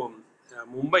Singapore to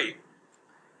Mumbai,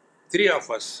 three of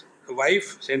us, a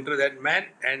wife, center that man,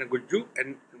 and a Gujju,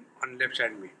 and on left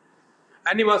side me.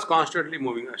 And he was constantly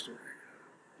moving us.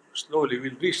 Slowly,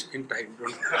 we'll reach in time.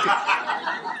 Don't worry.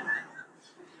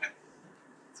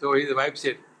 So his wife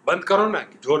said, "Band karo na,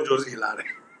 जोर जोर से हिला रहे."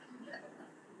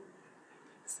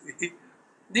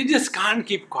 They just can't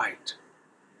keep quiet.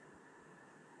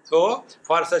 So,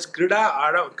 for such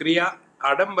kriya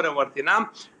adambaravartinam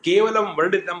kevalam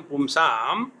varditam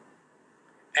pumsam,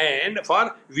 and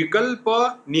for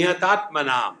vikalpa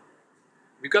nihatatmanam.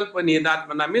 Vikalpa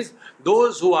nihatatmanam means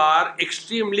those who are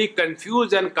extremely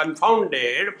confused and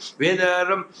confounded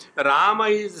whether Rama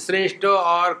is Sreshta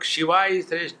or Shiva is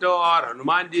Sreshta or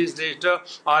Hanumanji is Sreshta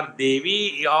or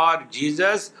Devi or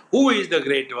Jesus, who is the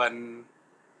great one?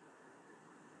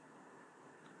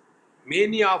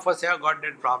 Many of us have got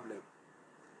that problem.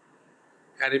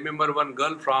 I remember one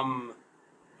girl from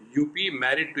UP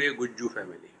married to a Gujju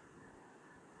family.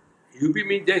 UP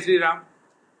means Jai Sri Ram.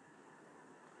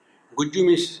 Gujju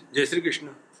means Jai Sri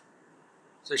Krishna.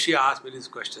 So she asked me this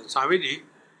question. Swamiji,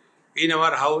 in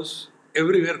our house,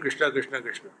 everywhere Krishna, Krishna,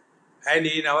 Krishna. And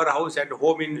in our house at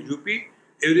home in UP,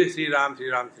 every Sri Ram, Sri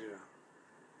Ram, Sri Ram.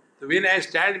 So when I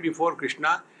stand before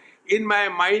Krishna, in my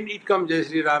mind it comes Jai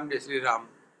Sri Ram, Jai Sri Ram.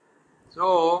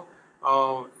 So,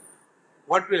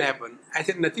 what will happen? I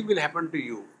said, nothing will happen to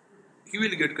you. He will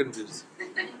get confused.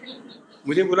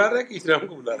 मुझे बुला रहा है कि श्री राम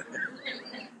को बुला रहा है?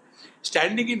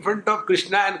 Standing in front of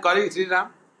Krishna and calling Sri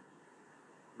Ram?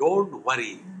 Don't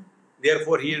worry.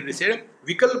 Therefore, he said,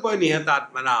 Vikalpa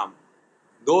nihatatmanam.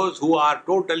 Those who are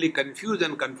totally confused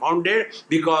and confounded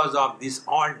because of these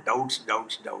all doubts.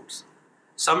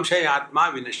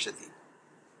 Samshayatma vinashyati.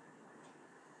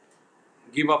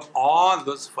 Give up all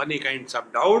those funny kinds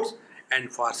of doubts, and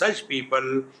for such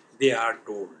people they are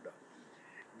told.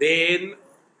 Then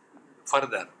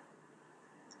further,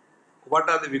 what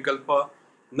are the vikalpa?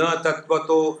 Na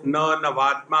tatvato na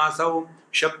navatmasau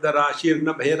shabda rashir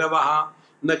na bhairavaha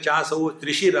na chasau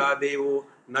trishira devo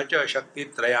na cha shakti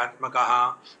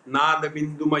trayatmakaha nada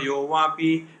bindumayo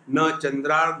vapi na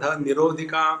chandrardha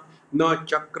nirodhika na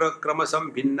chakra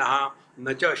kramasam bhinnaha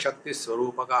na cha shakti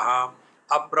swarupakaha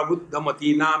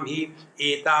अप्रबुद्धमतीनां हि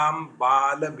एतां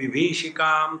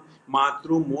बालविभीषिकां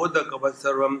मातृमोदकवत्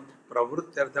सर्वं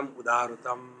प्रवृत्त्यर्थम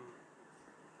उदाहृतम.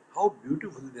 How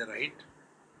beautiful they write.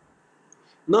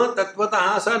 न तत्वतः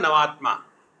स नवात्मा.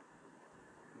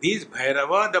 This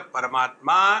Bhairava, the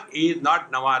Paramatma, is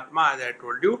not Navatma, as I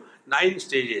told you, 9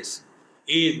 stages.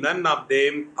 He is none of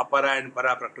them, Apara and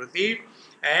Para Prakriti,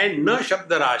 and na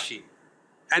Shabda Rashi,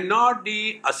 and not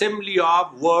the assembly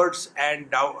of words and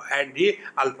the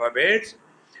alphabets,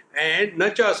 and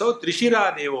nacha so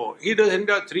Trishira Devo. He doesn't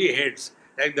have 3 heads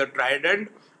like the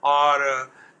trident or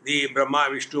the Brahma,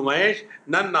 Vishnu, Mahesh.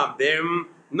 None of them.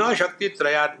 No Shakti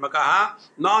Trayatmakaha,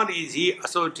 nor is he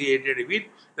associated with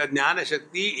the Jnana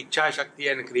Shakti, Ichha Shakti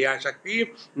and Kriya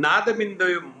Shakti.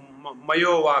 Nadabindu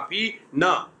Mayo Vapi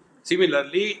Na.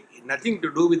 Similarly, nothing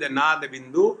to do with the Nada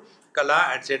Bindu,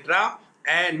 Kala, etc.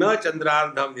 And no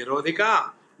Chandrardham Nirodhika,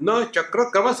 no Chakra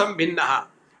Krama Sambhinnaha.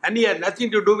 And he has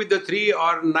nothing to do with the 3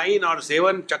 or 9 or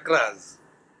 7 chakras.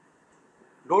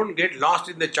 Don't get lost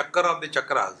in the chakra of the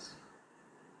chakras.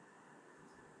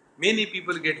 Many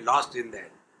people get lost in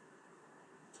that.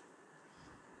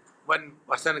 One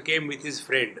person came with his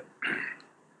friend.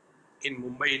 In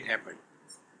Mumbai it happened.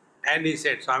 And he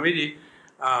said, Swamiji,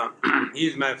 he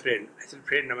is my friend. I said,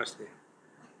 friend, namaste.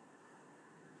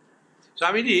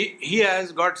 Swamiji, he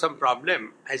has got some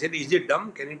problem. I said, is he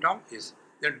dumb? Can he talk? Yes.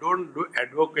 Then don't do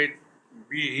advocate,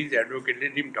 be his advocate,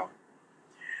 let him talk.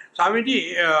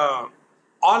 Swamiji,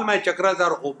 all my chakras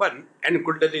are open and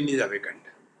Kundalini is awakened.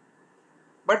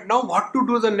 But now what to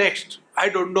do the next? I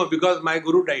don't know because my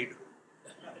Guru died.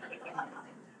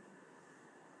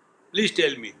 Please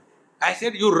tell me. I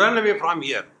said, you run away from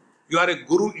here. You are a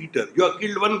Guru eater. You have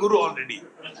killed one Guru already.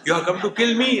 You have come to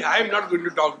kill me. I am not going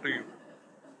to talk to you.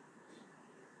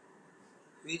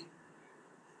 See?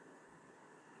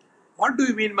 What do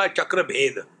you mean by Chakra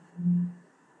Bheda?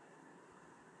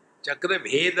 Chakra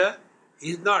Bheda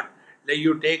is not like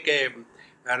you take a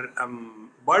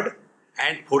bud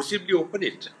and forcibly open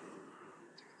it.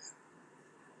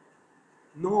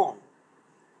 No.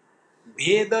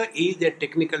 Bheda is a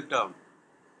technical term.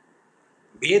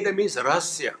 Bheda means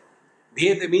rahasya.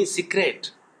 Bheda means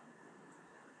secret.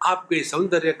 आपके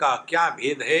सौंदर्य का क्या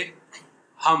भेद है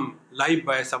हम live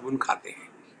bye साबुन खाते हैं.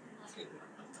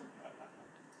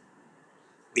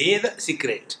 Bheda,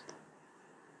 secret.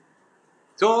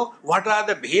 So, what are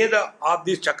the Bheda of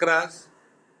these chakras?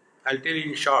 I'll tell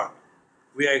you in short.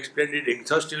 We have explained it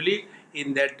exhaustively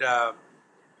in that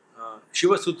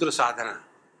Shiva Sutra Sadhana.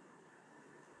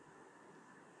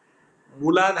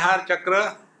 Mooladhara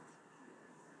chakra,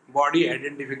 body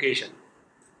identification.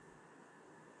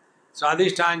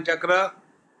 Swadhisthana chakra,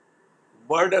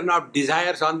 burden of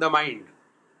desires on the mind.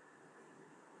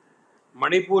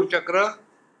 Manipur chakra,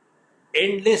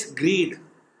 endless greed.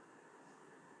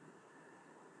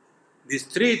 These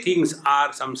 3 things are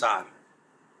samsara.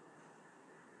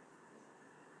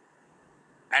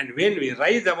 And when we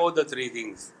rise above the 3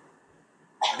 things,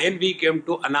 then we came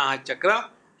to Anahat chakra.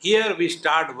 Here we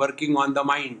start working on the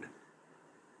mind.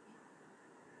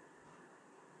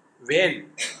 When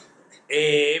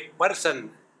a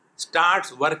person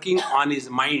starts working on his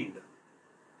mind,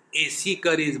 a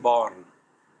seeker is born.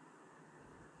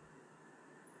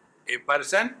 A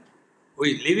person who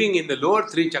is living in the lower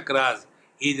 3 chakras,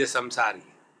 he is a samsari.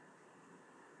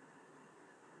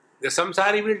 The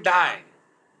samsari will die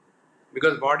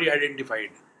because body identified.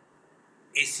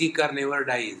 A seeker never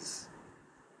dies.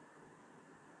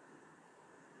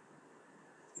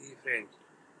 See, friends.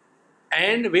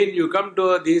 And when you come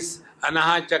to this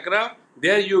Anahat chakra,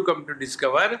 there you come to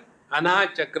discover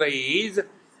Anahat chakra is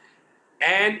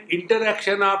an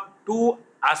interaction of 2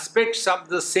 aspects of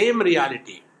the same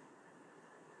reality.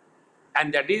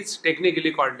 And that is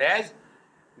technically called as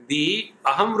the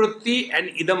Aham Vritti and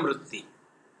Idam Vritti.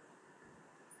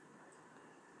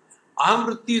 Aham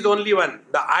Vritti is only one.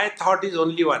 The I thought is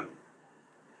only one.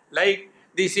 Like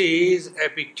this is a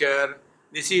picture,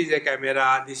 this is a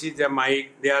camera, this is a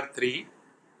mic, they are 3.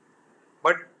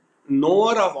 But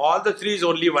knower of all the 3 is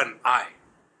only one, I.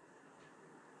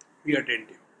 Be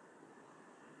attentive.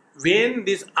 When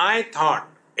this I thought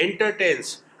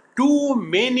entertains too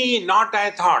many not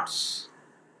I thoughts,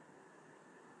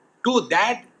 to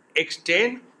that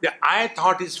extent the I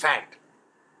thought is fact.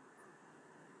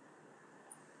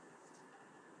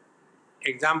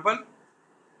 Example,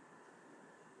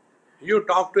 you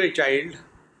talk to a child,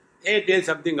 hey, tell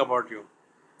something about you.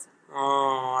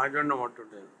 I don't know what to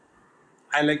tell.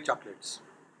 I like chocolates.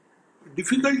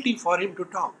 Difficulty for him to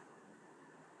talk.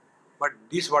 But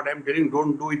this what I am telling,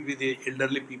 don't do it with the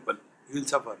elderly people. You will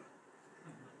suffer.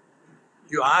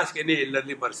 You ask any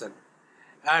elderly person,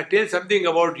 tell something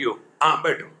about you.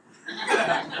 Better.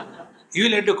 You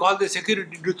will have to call the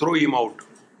security to throw him out.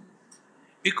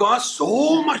 Because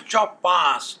so much of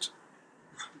past.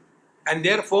 And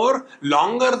therefore,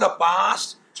 longer the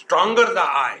past, stronger the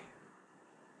I.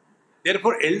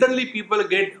 Therefore, elderly people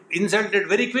get insulted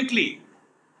very quickly.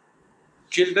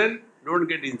 Children don't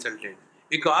get insulted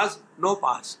because no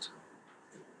past.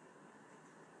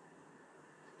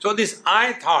 So this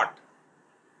I thought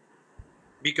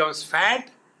becomes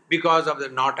fat because of the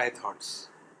not I thoughts.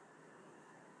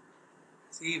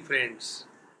 See, friends,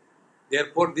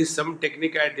 therefore this some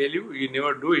technique I tell you, you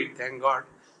never do it, thank God.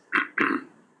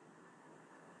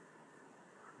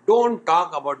 Don't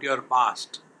talk about your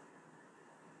past.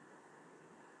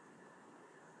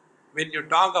 When you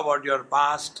talk about your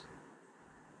past,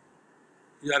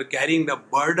 you are carrying the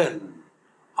burden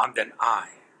on that I.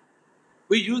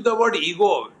 We use the word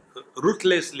ego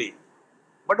ruthlessly.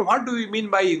 But what do we mean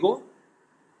by ego?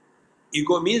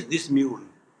 Ego means this mule.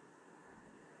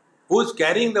 Who is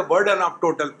carrying the burden of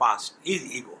total past is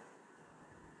ego.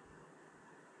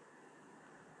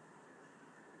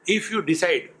 If you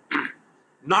decide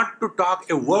not to talk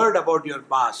a word about your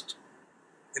past,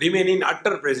 remain in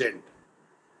utter present,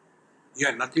 you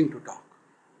have nothing to talk.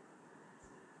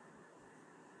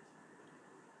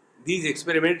 These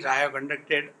experiments I have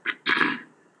conducted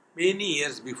many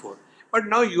years before. But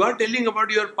now you are telling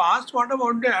about your past, what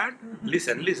about that?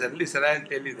 Listen, I will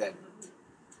tell you that.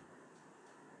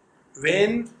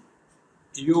 When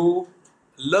you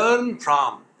learn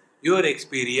from your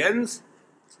experience,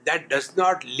 that does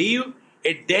not leave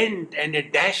a dent and a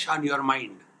dash on your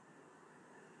mind.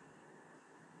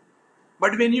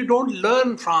 But when you don't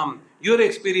learn from your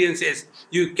experiences,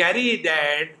 you carry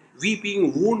that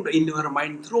weeping wound in your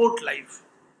mind throughout life.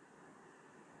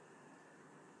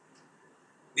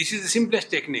 This is the simplest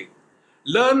technique.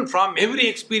 Learn from every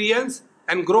experience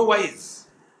and grow wise.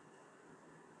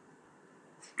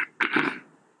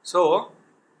 So,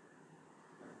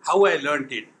 how I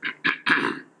learnt it?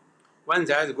 Once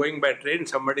I was going by train,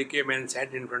 somebody came and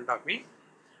sat in front of me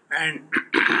and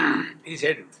he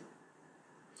said,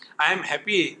 I am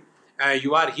happy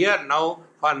you are here now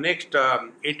for next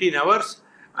 18 hours.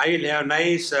 I will have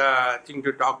nice thing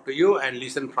to talk to you and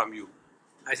listen from you.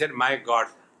 I said, my God,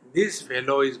 this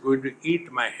fellow is going to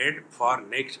eat my head for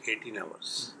next 18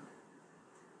 hours.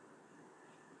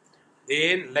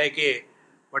 Then like the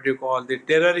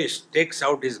terrorist takes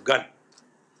out his gun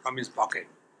from his pocket.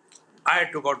 I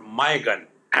took out my gun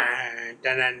and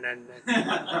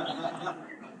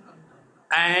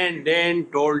then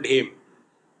told him,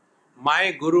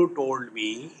 my guru told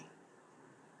me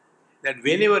that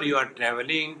whenever you are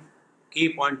traveling,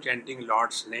 keep on chanting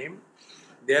Lord's name.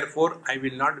 Therefore, I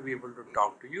will not be able to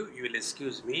talk to you. You will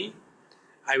excuse me.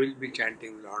 I will be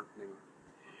chanting Lord's name.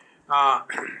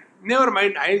 Never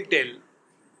mind, I'll tell.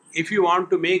 If you want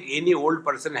to make any old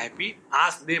person happy,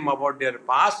 ask them about their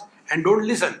past and don't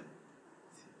listen.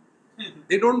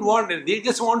 They don't want it. They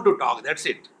just want to talk. That's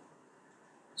it.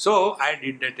 So I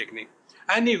did that technique.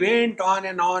 And he went on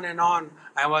and on and on.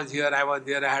 I was here, I was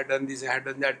there, I had done this, I had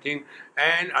done that thing.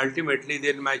 And ultimately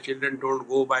then my children told,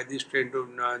 go by this train to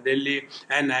Delhi.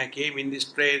 And I came in this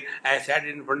train. I sat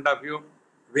in front of you.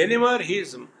 Whenever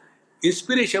his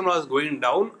inspiration was going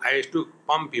down, I used to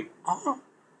pump him.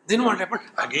 Then what happened?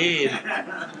 Again.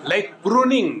 Like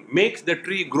pruning makes the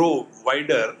tree grow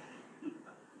wider.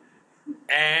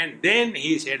 And then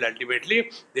he said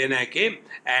ultimately, then I came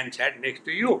and sat next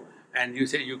to you. And you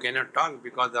said you cannot talk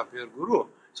because of your guru.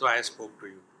 So I spoke to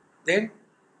you. Then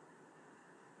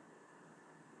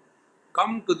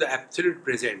come to the absolute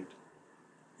present.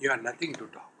 You have nothing to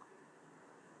talk.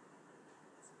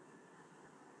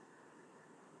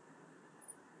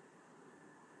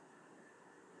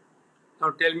 Now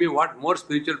tell me what more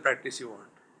spiritual practice you want.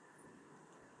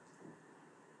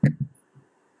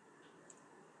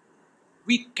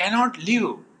 We cannot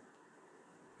live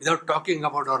without talking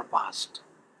about our past.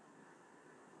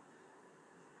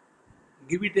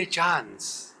 Give it a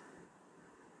chance.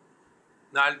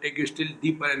 Now I'll take you still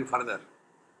deeper and further.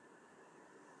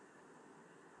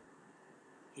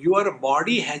 Your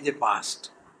body has a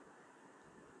past.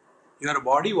 Your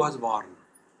body was born.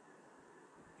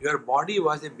 Your body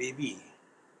was a baby.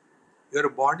 Your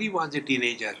body was a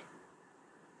teenager.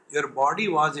 Your body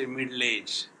was a middle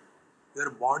age. Your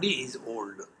body is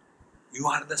old. You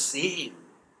are the same.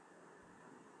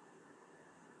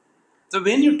 So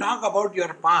when you talk about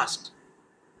your past,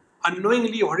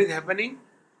 unknowingly what is happening?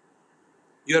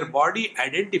 Your body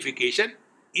identification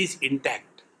is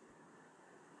intact.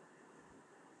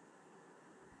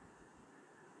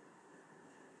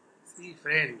 See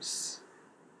friends,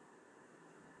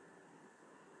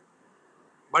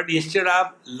 but instead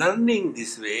of learning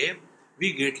this way,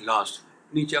 we get lost.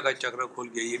 नीचे का चक्र खुल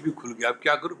गया, ये भी खुल गया, अब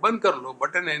क्या करूं? बंद कर लो,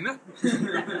 बटन है ना.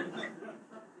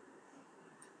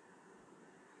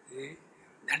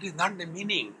 That is not the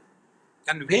meaning.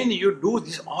 And when you do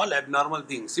this all abnormal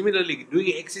things, similarly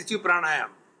doing excessive pranayam,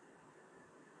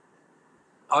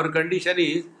 our condition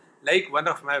is like one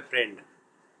of my friend.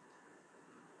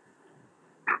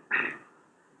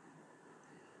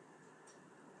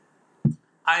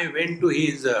 I went to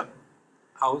his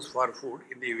house for food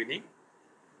in the evening,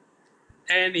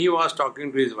 and he was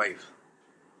talking to his wife.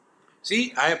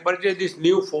 See, I have purchased this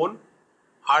new phone,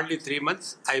 hardly 3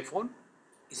 months, iPhone,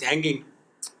 is hanging.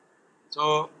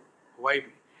 So, wife,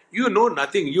 you know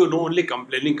nothing, you know only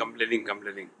complaining, complaining,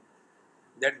 complaining.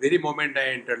 That very moment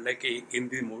I entered, like in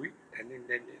the movie, and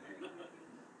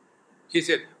she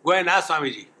said, go and ask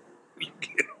Swamiji.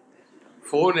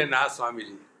 Phone and ask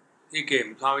Swamiji. He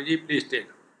came, Swamiji, please take.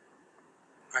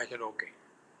 I said, okay.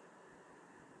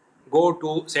 Go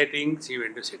to settings, he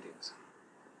went to settings.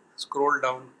 Scroll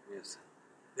down, yes.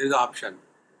 There is an option.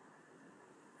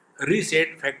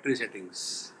 Reset factory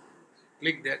settings.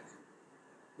 Click that.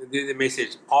 There is a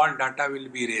message. All data will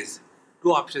be erased.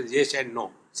 Two options, yes and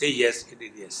no. Say yes, it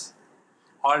is yes.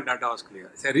 All data was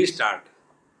clear. Say restart.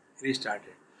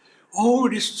 Restarted. Oh,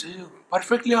 it is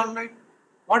perfectly all right.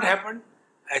 What happened?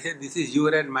 I said, this is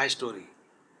your and my story.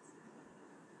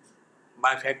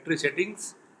 By factory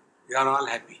settings, you are all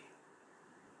happy.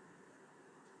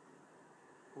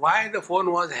 Why the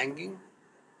phone was hanging?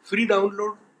 Free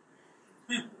download.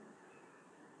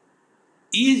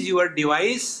 Is your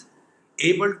device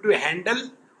able to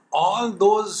handle all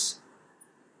those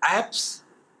apps,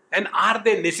 and are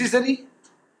they necessary?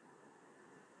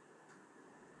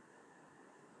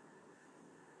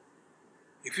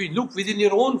 If you look within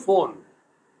your own phone,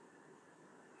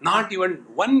 not even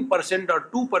 1% or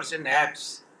 2%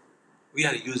 apps we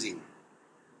are using.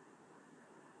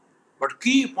 But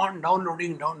keep on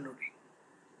downloading.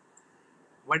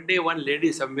 One day one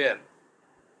lady somewhere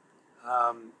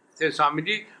says,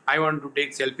 Swamiji, I want to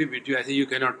take selfie with you. I say, you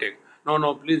cannot take.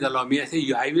 No, please allow me. I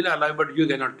say, I will allow, but you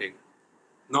cannot take.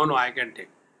 No, I can take.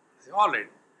 I say, all right.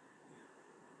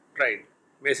 Tried.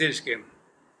 Message came.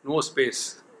 No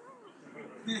space.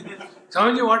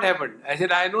 Swamiji, what happened? I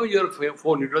said, I know your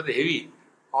phone. It was heavy.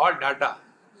 All data.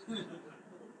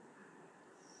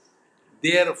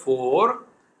 Therefore,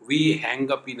 we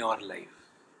hang up in our life.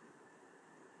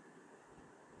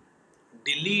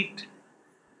 Delete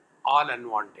all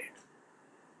unwanted.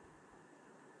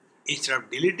 Instead of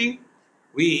deleting,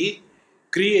 we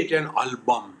create an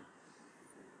album.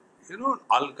 You know,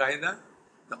 Al Qaeda,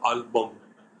 the album.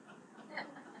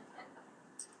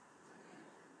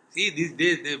 See, these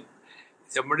days,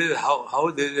 somebody,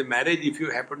 how there is a marriage, if you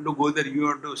happen to go there, you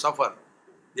have to suffer.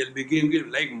 They'll be giving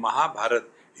like Mahabharat,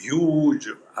 huge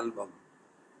album.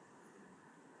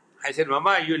 I said,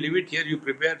 Mama, you leave it here, you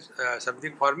prepare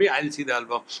something for me, I'll see the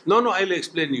album. No, I'll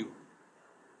explain you.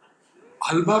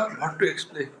 Album, what to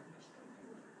explain?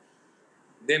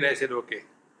 Then I said, okay.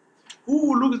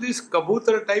 Who looks this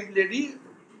kabutar type lady?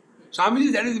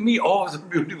 Swamiji, that is me. Oh, so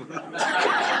beautiful.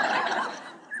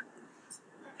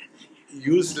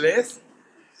 Useless.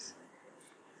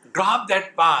 Drop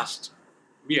that past.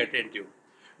 Be attentive.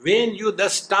 When you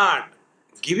thus start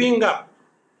giving up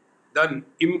the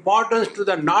importance to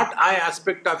the not I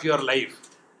aspect of your life,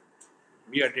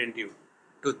 be attentive.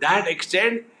 To that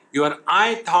extent, your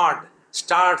I thought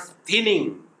starts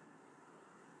thinning.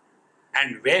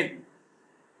 And when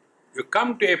you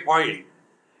come to a point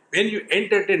when you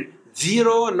entertain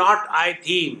zero not I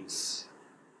themes,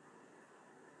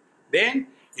 then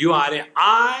you are a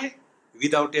I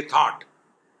without a thought.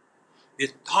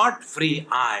 This thought-free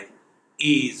I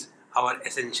is our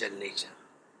essential nature.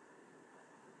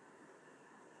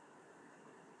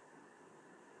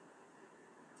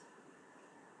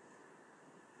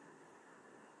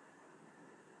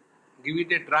 Give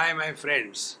it a try, my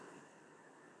friends.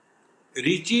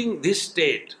 Reaching this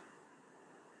state,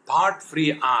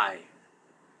 thought-free I,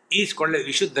 is called a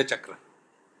Vishuddha Chakra.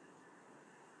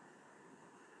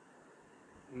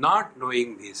 Not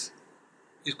knowing this,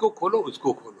 इसको खोलो,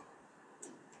 उसको खोलो.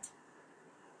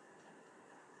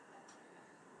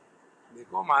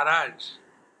 देखो महाराज.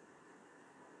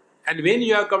 And when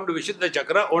you have come to Vishuddha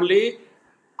Chakra, only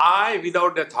I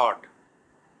without a thought.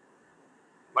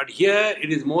 But here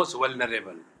it is most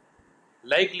vulnerable,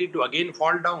 likely to again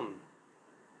fall down.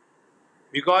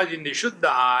 Because in the Shuddha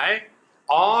I,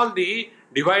 all the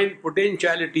divine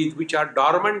potentialities which are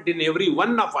dormant in every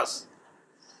one of us,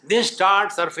 they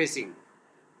start surfacing.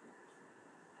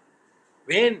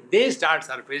 When they start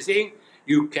surfacing,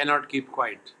 you cannot keep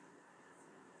quiet.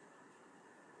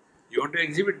 You want to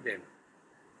exhibit them.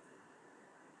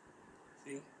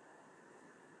 See?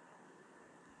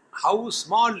 How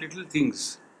small little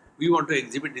things we want to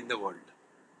exhibit in the world.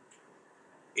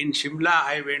 In Shimla,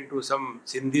 I went to some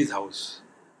Sindhi's house.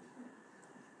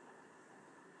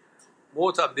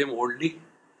 Both of them oldie.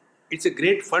 It's a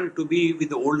great fun to be with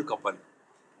the old couple.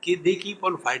 They keep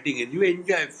on fighting and you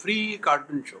enjoy free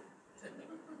cartoon show.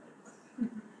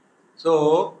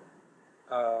 So,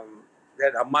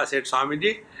 that Amma said,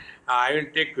 Swamiji, I will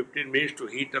take 15 minutes to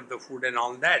heat up the food and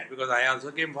all that because I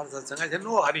also came for satsang. I said,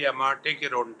 no hurry Amma, take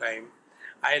your own time.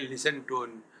 I'll listen to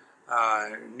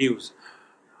news.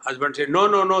 Husband said, no,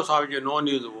 Swamiji, no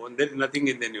news. There is nothing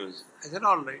in the news. I said,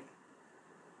 all right.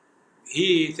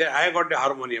 He said, I got a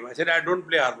harmonium. I said, I don't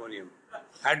play harmonium.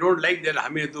 I don't like that.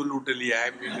 Hame tu loot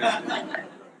liya.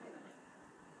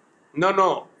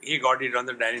 No. He got it on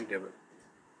the dining table.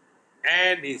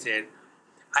 And he said,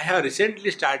 I have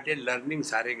recently started learning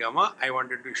Saregama. I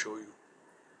wanted to show you.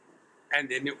 And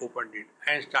then he opened it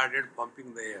and started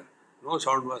pumping the air. No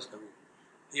sound was coming.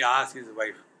 He asked his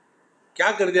wife,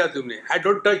 Kya kar diya tumne? I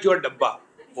don't touch your dabba.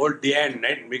 All day and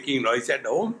night making noise at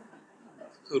home.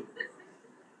 So,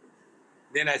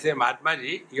 then I say, Mahatma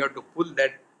ji, you have to pull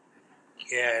that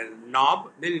knob.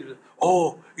 Then he says,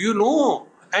 oh, you know.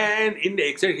 And in the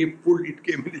exit, he pulled, it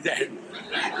came in his hand.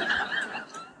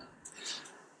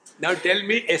 Now tell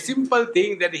me a simple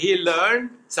thing that he learned,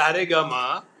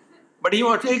 Saregama, but he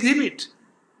wants to exhibit.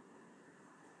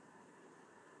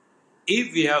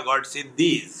 If we have got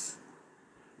Siddhis,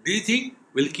 do you think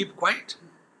we'll keep quiet?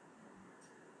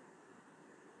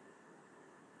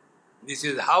 This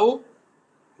is how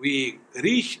we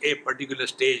reach a particular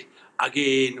stage,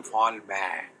 again fall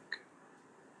back.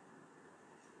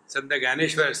 Santa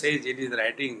Ganeshwar says in his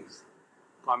writings,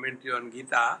 commentary on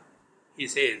Gita, he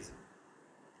says,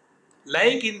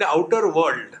 like in the outer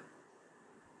world,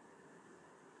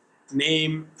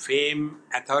 name, fame,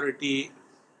 authority,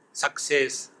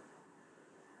 success,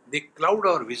 they cloud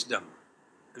our wisdom.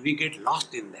 We get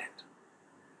lost in that.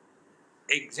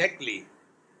 Exactly,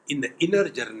 in the inner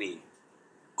journey,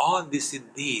 all the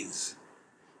siddhis,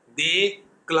 they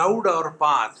cloud our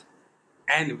path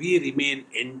and we remain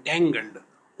entangled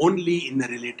only in the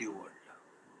relative world.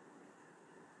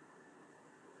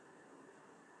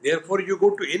 Therefore, you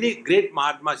go to any great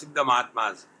Mahatma, Siddha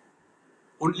Mahatmas,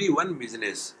 only one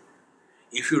business.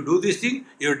 If you do this thing,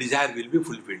 your desire will be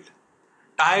fulfilled.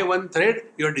 Tie one thread,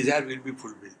 your desire will be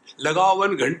fulfilled. Lagao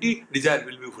one ghanti, desire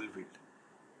will be fulfilled.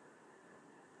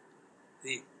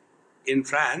 See, in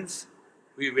France,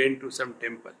 we went to some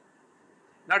temple.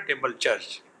 Not temple,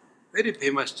 church. Very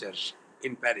famous church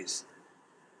in Paris.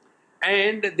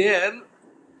 And there,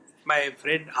 my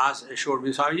friend showed me,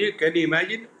 Swamiji, can you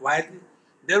imagine why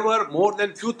there were more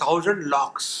than few thousand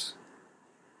locks.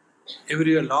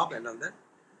 Everywhere lock and all that.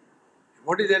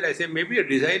 What is that? I say, maybe a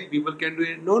design people can do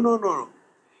it. No.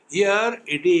 Here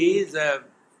it is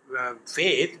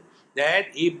faith that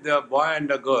if the boy and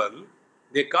the girl,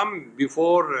 they come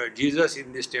before Jesus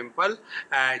in this temple,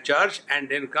 church, and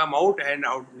then come out and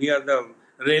out near the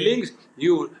railings,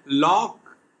 you lock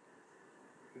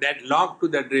that lock to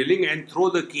that railing and throw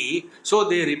the key, so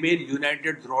they remain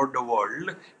united throughout the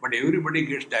world, but everybody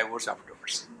gets divorced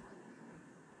afterwards.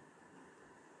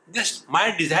 Just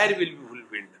my desire will be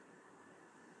fulfilled.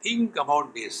 Think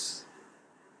about this.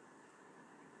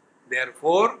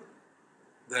 Therefore,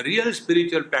 the real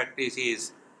spiritual practice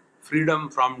is freedom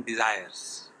from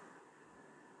desires.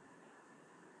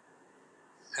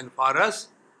 And for us,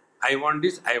 I want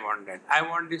this, I want that. I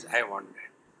want this, I want that.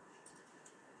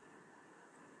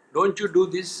 Don't you do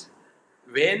this?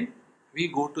 When we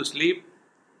go to sleep,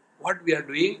 what we are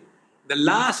doing? The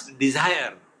last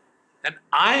desire that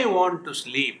I want to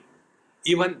sleep,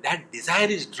 even that desire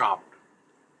is dropped.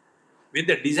 When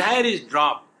the desire is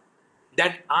dropped,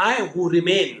 that I who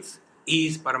remains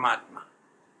is Paramatma.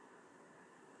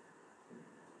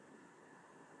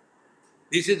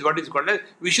 This is what is called as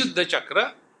Vishuddha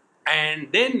Chakra, and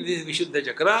then this Vishuddha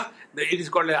Chakra, it is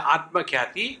called as Atma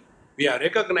Khyati. We have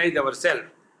recognized ourselves.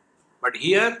 But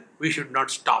here we should not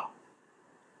stop.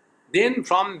 Then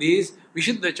from this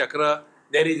Vishuddha Chakra,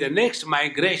 there is a next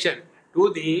migration to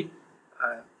the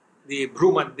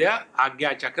Bhrumadhya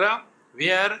Agya Chakra,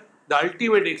 where the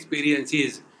ultimate experience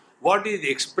is what is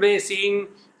expressing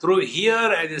through here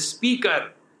as a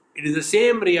speaker. It is the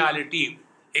same reality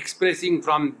expressing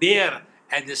from there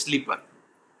as a sleeper.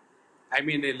 I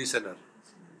mean a listener.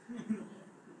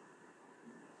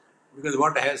 Because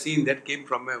what I have seen, that came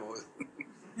from my voice.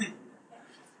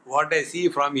 What I see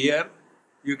from here,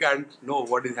 you can't know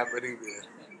what is happening there.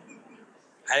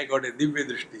 I got a Divya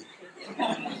Drishti.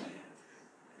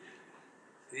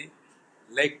 See?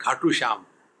 Like Khatu Shyam.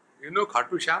 You know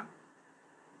Khatu Shyam?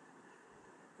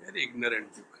 Very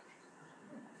ignorant people.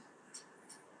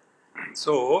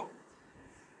 So,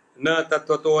 न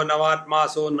तत्वतो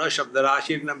नवात्मासो न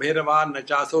शब्दराशि न भैरवा न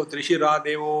चासो त्रिशिरा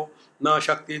देवो न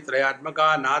शक्ति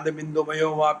त्रयात्मका नाद बिंदुमयो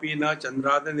वापी न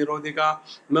चंद्राद निरोधिका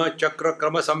न चक्र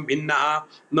क्रम संभिन्नः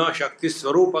न शक्ति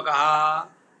स्वरूपकः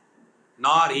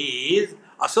nor he is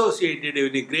associated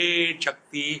with the great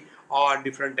Shakti or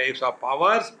different types of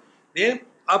powers, then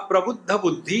aprabuddha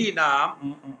buddhi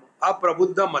naam,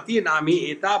 aprabuddha mati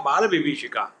nami eta bala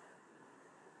vivishika.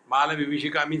 Bala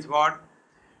vivishika means what?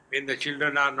 When the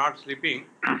children are not sleeping,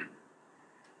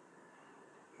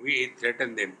 we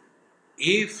threaten them.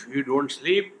 If you don't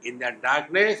sleep, in that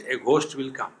darkness, a ghost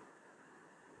will come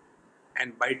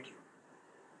and bite you.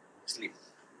 Sleep.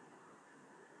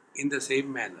 In the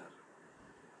same manner,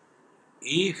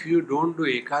 if you don't do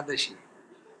Ekadashi,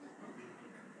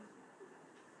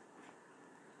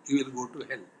 you will go to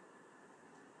hell.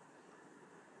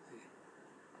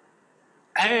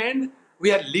 And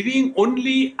we are living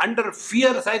only under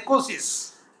fear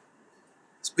psychosis.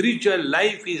 Spiritual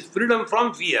life is freedom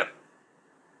from fear.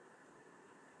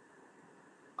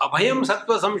 Abhayam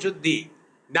sattva samshuddhi,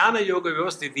 jnana yoga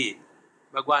vyavasthiti.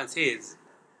 Bhagavan says,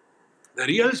 the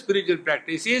real spiritual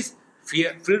practice is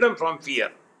fear, freedom from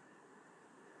fear.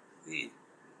 See,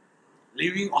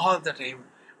 living all the time,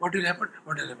 what will happen?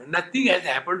 What will happen? Nothing has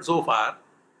happened so far.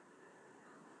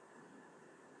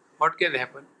 What can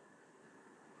happen?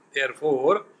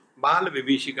 Therefore, Bala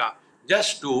Vivishika,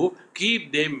 just to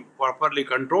keep them properly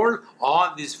controlled,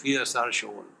 all these fears are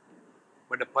shown.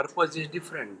 But the purpose is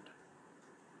different.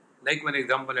 Like one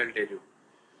example I'll tell you.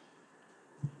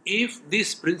 If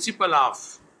this principle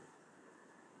of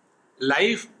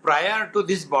life prior to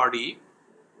this body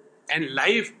and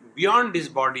life beyond this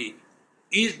body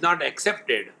is not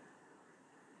accepted,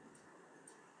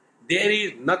 there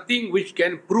is nothing which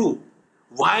can prove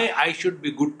why I should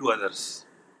be good to others.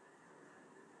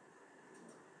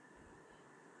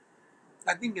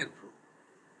 Nothing can prove.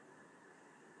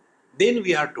 Then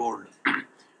we are told,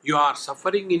 you are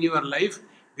suffering in your life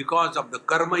because of the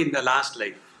karma in the last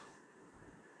life.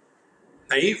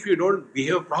 Now if you don't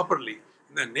behave properly,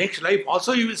 in the next life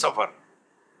also you will suffer.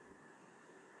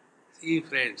 See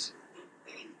friends,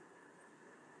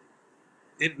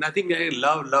 there is nothing like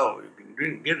love.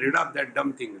 Get rid of that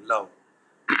dumb thing, love.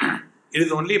 It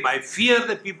is only by fear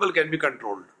that people can be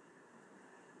controlled.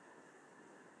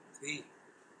 See?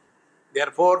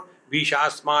 Therefore,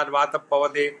 Vishasmad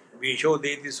Vatapavade, Visho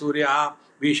Deti Surya,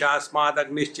 Vishasmad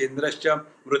Agnischendrascha,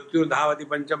 Mrityu Dhavati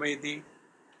Panchamaiti.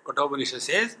 Kathopanishad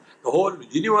says, the whole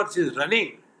universe is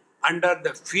running under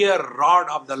the fear rod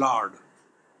of the Lord.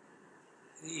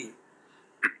 See?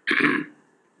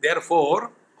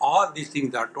 Therefore, all these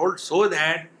things are told so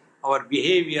that our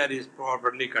behavior is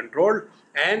properly controlled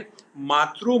and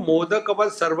Matru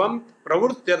Modakavat Sarvam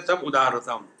Pravrutyartham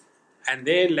Udaratam. And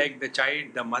then, like the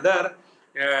child, the mother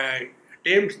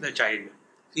tempts the child.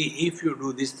 See, if you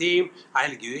do this thing,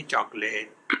 I'll give you chocolate.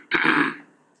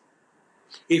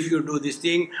 If you do this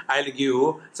thing, I'll give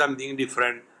you something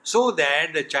different. So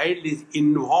that the child is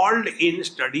involved in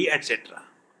study, etc.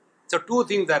 So, two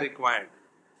things are required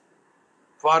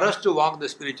for us to walk the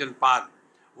spiritual path.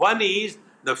 One is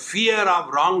the fear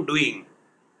of wrongdoing,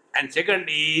 and second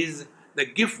is the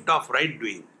gift of right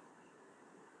doing.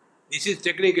 This is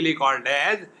technically called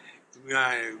as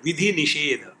Vidhi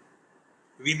Nishedha.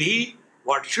 Vidhi,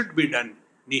 what should be done.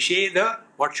 Nishedha,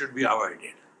 what should be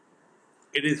avoided.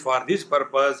 It is for this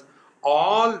purpose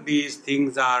all these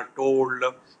things are told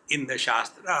in the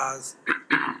Shastras.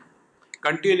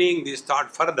 Continuing this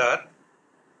thought further,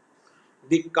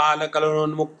 Dikkala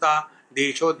Kalanonmukta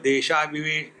Desho Desha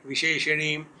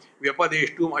Visheshani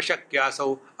Vyapadeshtum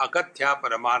Ashakyasau Akathya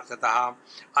Paramarthataha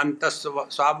Antas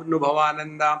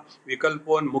Swabnubhavananda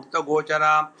Vikalpon Mukta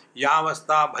Gochara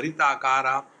Yavasta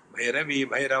Bharitakara Bhairavi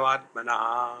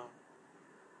Bhairavatmanaha.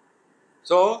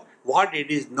 So, what it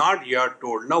is not you are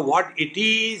told. Now, what it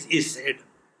is said.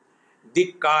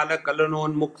 Dikkala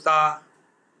Kalanonmukta,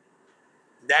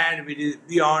 that which is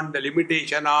beyond the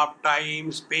limitation of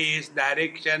time, space,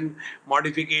 direction,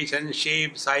 modification,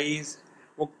 shape, size,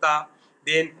 mukta.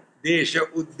 Then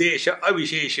desha, uddesha,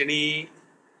 avisheshani.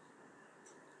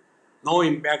 No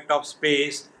impact of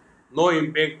space, no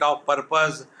impact of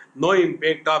purpose, no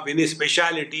impact of any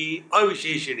speciality,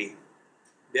 avisheshani.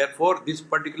 Therefore, this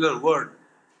particular word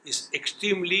is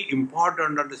extremely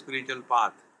important on the spiritual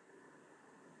path.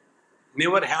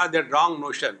 Never have that wrong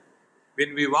notion.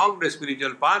 When we walk the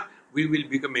spiritual path, we will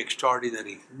become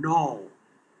extraordinary. No.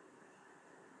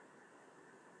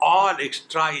 All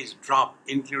extra is dropped,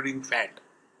 including fat.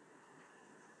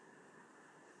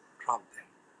 Drop that.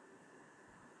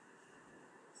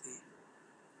 See?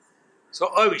 So,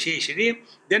 avisheshani,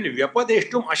 then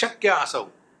vyapadeshtum ashakya asau.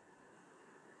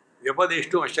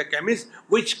 Vyapadeshtu Ashakya means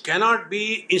which cannot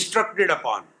be instructed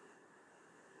upon.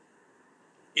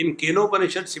 In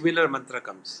Kenopanishad, similar mantra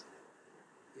comes.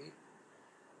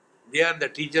 There the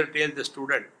teacher tells the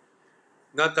student,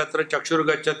 Na tatra chakshur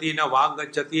gacchati, na vag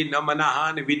gacchati, na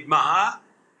manaha, na vidmaha,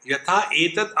 yatha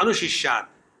etat anushishyat.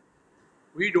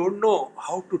 We don't know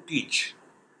how to teach.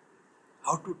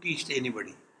 How to teach to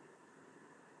anybody.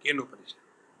 Kenopanishad.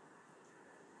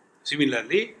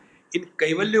 Similarly, in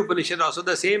Kaivalya Upanishad also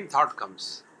the same thought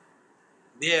comes.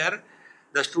 There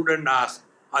the student asks,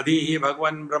 Adhihi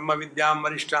Bhagwan Brahma Vidyam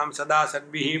Varishtam Sada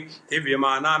Sadbihim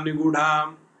Divyamanam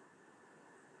Nigudham.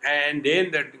 And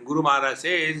then the Guru Maharaj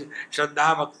says,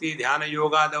 Shraddha Bhakti Dhyana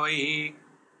Yoga Davaihi.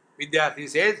 Vidyarthi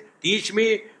says, teach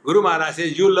me. Guru Maharaj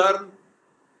says, you learn.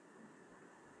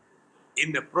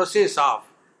 In the process of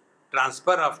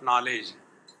transfer of knowledge,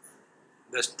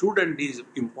 the student is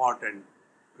important,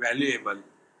 valuable,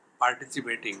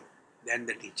 participating than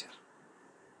the teacher.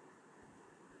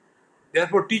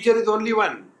 Therefore, teacher is only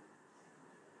one.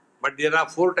 But there are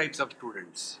 4 types of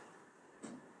students.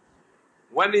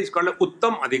 One is called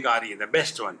Uttam Adhikari, the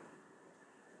best one.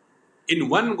 In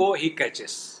one go, he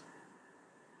catches.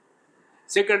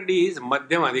 Second is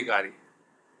Madhyam Adhikari.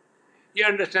 He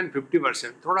understands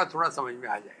 50%. Thoda samajh mein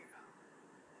aa jayega.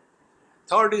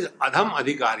 Third is Adham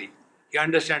Adhikari. He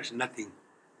understands nothing.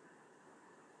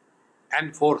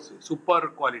 And fourth, super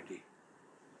quality.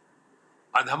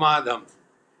 Adhamadham.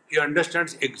 He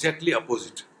understands exactly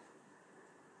opposite.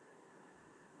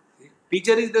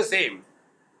 Teacher is the same.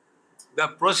 The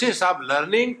process of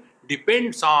learning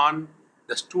depends on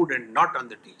the student, not on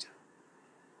the teacher.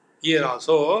 Here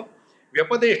also,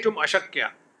 Vyapadeshtum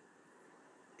Ashakya.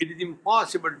 It is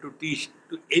impossible to teach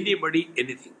to anybody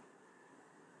anything.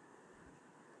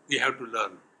 We have to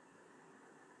learn.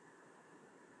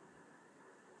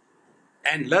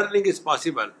 And learning is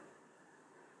possible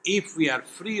if we are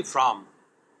free from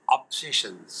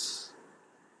obsessions.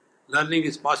 Learning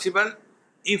is possible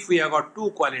if we have got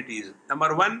 2 qualities.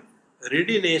 Number 1,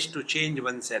 readiness to change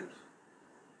oneself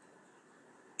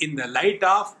in the light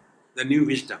of the new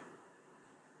wisdom.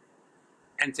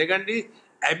 And secondly,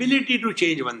 ability to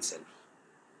change oneself.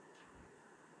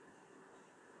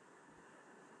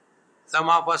 Some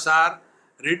of us are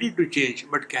ready to change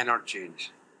but cannot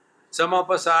change. Some of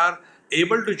us are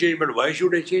able to change, but why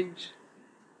should I change?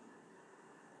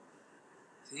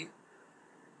 See?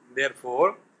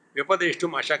 Therefore,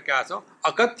 Vyapadeshtum Ashakyaso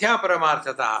Akathya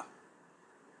Paramarthata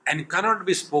and cannot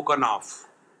be spoken of.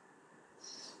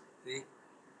 See?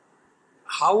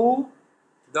 How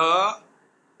the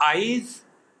eyes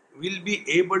will be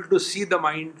able to see the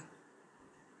mind?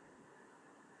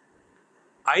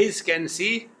 Eyes can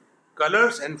see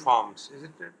colors and forms,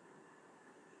 isn't it?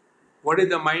 What is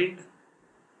the mind?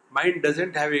 Mind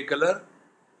doesn't have a color,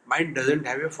 mind doesn't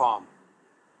have a form.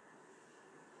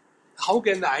 How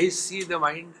can the eyes see the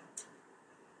mind?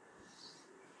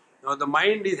 Now the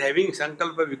mind is having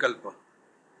sankalpa vikalpa,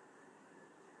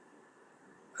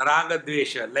 raga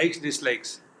dvesha, likes,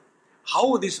 dislikes.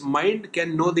 How this mind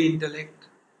can know the intellect?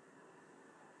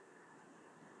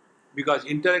 Because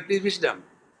intellect is wisdom,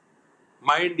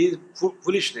 mind is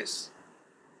foolishness.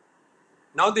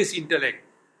 Now this intellect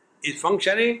is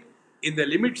functioning in the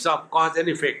limits of cause and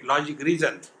effect, logic,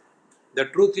 reason. The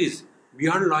truth is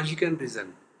beyond logic and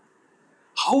reason.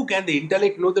 How can the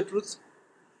intellect know the truth?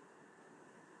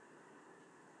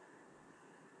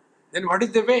 Then what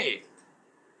is the way?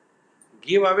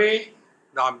 Give away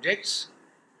the objects,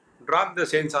 drop the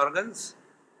sense organs,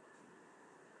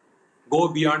 go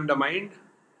beyond the mind,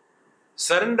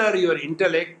 surrender your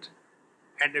intellect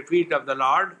at the feet of the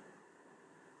Lord,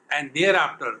 and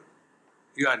thereafter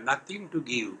you have nothing to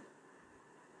give.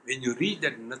 When you reach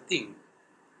that nothing,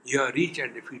 you have reached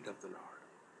at the feet of the Lord.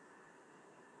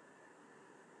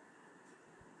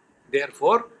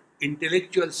 Therefore,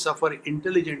 intellectuals suffer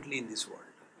intelligently in this world.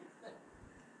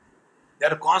 They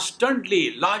are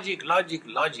constantly logic. Logic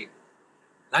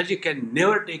can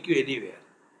never take you anywhere.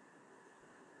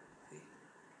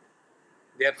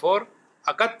 Therefore,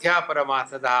 akathya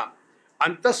paramarthada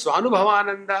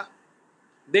antasvanubhavananda.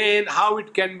 Then how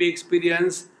it can be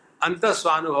experienced?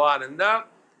 Antasvanubhavananda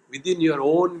within your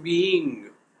own being,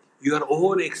 your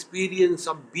own experience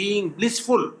of being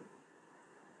blissful.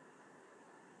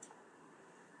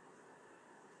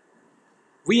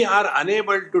 We are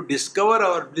unable to discover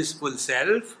our blissful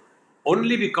self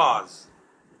only because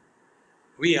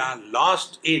we are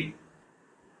lost in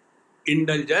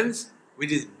indulgence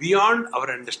which is beyond our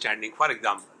understanding. For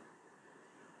example,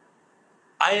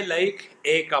 I like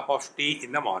a cup of tea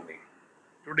in the morning.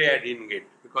 Today I didn't get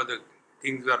because the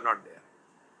things were not there.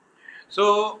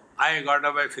 So I got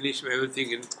up, I finished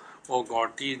everything in Oh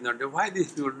God, tea is not there. Why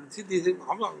these people? See these things,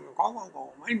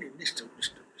 mind disturb.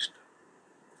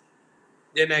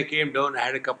 Then I came down, I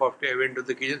had a cup of tea, I went to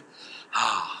the kitchen.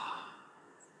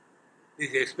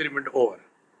 This experiment over.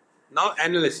 Now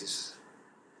analysis.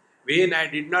 When I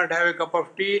did not have a cup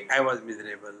of tea, I was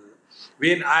miserable.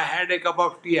 When I had a cup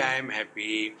of tea, I am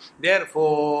happy.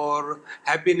 Therefore,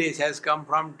 happiness has come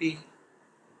from tea.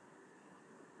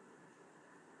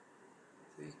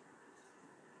 See?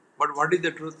 But what is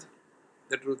the truth?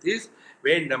 The truth is,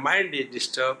 when the mind is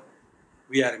disturbed,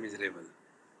 we are miserable.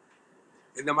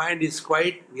 When the mind is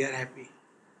quiet, we are happy.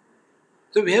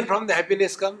 So where from the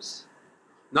happiness comes?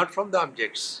 Not from the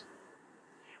objects,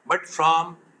 but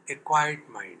from a quiet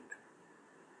mind.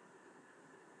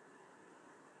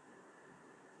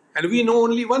 And we know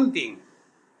only one thing.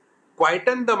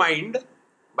 Quieten the mind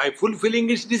by fulfilling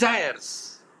its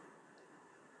desires.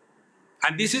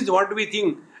 And this is what we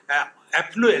think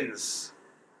affluence.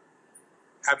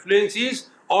 Affluence is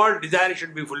all desires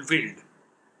should be fulfilled.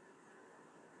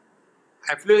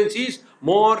 Affluence is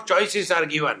more choices are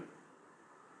given.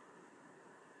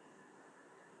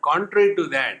 Contrary to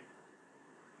that,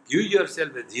 give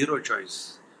yourself a zero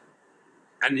choice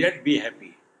and yet be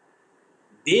happy.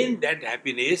 Then that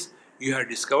happiness you have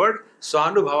discovered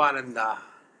Swanubhavananda.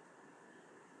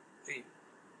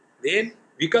 Then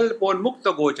Vikalpon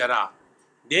Mukta Gochara.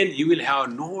 Then you will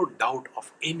have no doubt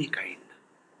of any kind.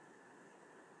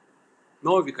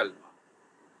 No Vikalpa.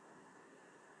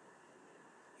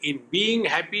 In being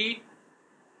happy,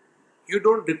 you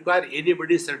don't require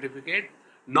anybody's certificate,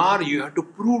 nor you have to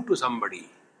prove to somebody.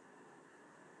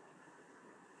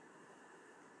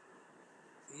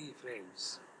 See,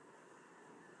 friends,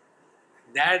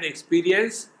 that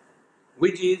experience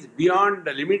which is beyond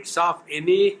the limits of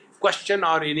any question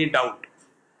or any doubt.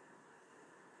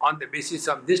 On the basis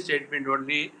of this statement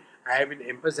only, I have been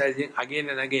emphasizing again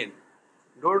and again.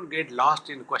 Don't get lost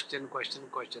in question.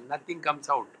 Nothing comes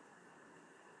out.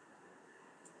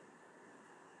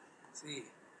 See,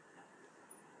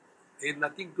 there is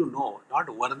nothing to know, not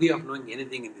worthy of knowing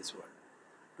anything in this world.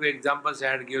 Two examples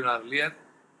I had given earlier.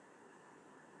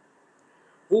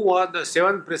 Who was the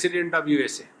 7th president of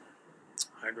USA?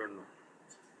 I don't know.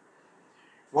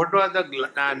 What was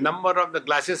the number of the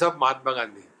glasses of Mahatma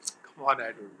Gandhi? Come on,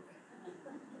 I don't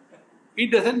know.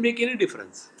 It doesn't make any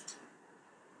difference.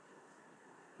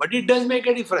 But it does make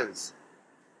a difference.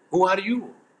 Who are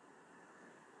you?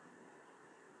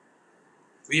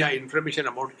 We have information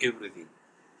about everything.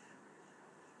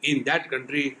 In that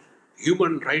country,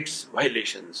 human rights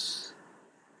violations.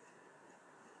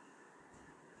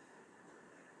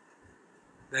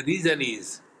 The reason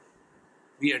is,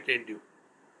 be attentive,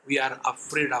 we are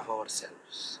afraid of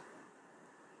ourselves.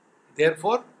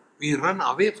 Therefore, we run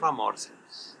away from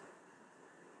ourselves.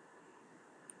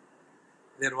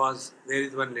 There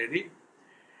is one lady,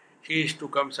 she used to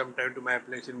come sometime to my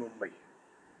place in Mumbai.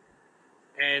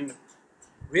 And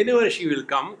whenever she will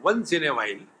come, once in a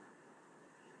while,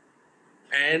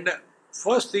 and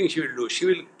first thing she will do, she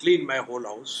will clean my whole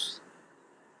house,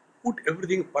 put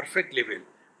everything perfectly well,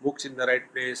 books in the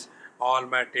right place, all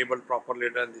my table properly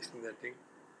done, this thing, that thing.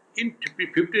 In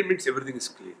 15 minutes, everything is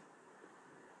clean.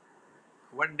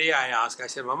 One day I asked, I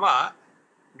said, Mama,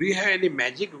 do you have any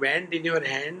magic wand in your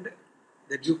hand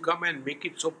that you come and make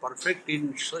it so perfect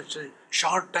in such a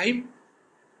short time?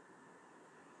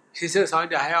 She says, I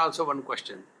have also one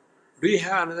question. Do you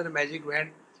have another magic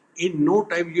wand? In no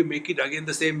time you make it again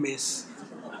the same mess.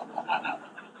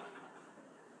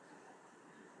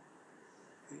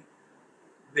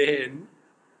 Then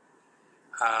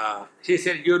she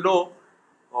said,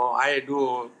 I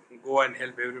do go and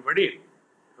help everybody.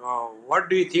 What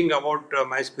do you think about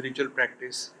my spiritual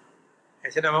practice? I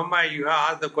said, Mama, you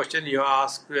have asked the question, you have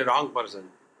asked to a wrong person.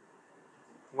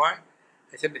 Why?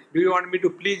 I said, do you want me to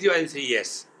please you? I say,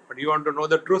 yes. But you want to know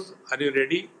the truth? Are you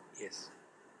ready? Yes.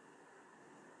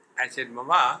 I said,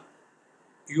 Mama,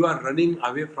 you are running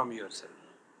away from yourself.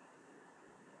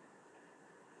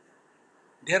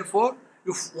 Therefore,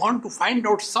 you want to find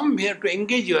out somewhere to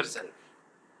engage yourself.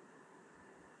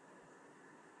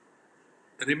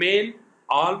 Remain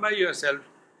all by yourself.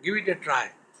 Give it a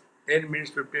try. 10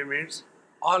 minutes, 15 minutes,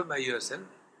 all by yourself.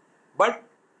 But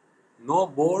no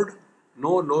bored,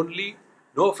 no lonely,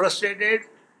 no frustrated,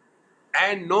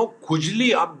 and no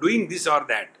khujli of doing this or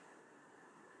that.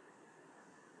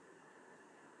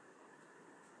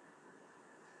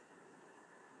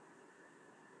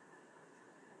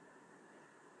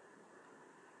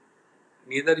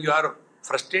 Neither you are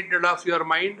frustrated of your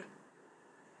mind,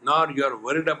 nor you are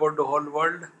worried about the whole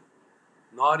world,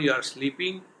 nor you are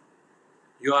sleeping.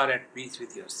 You are at peace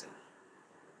with yourself.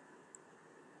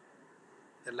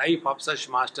 The life of such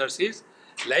masters is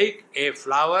like a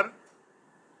flower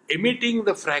emitting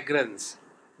the fragrance,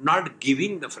 not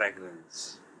giving the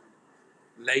fragrance.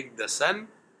 Like the sun,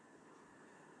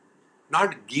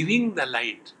 not giving the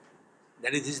light.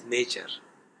 That is his nature.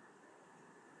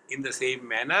 In the same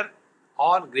manner,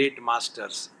 all great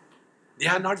masters, they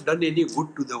have not done any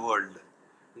good to the world.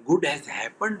 Good has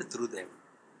happened through them.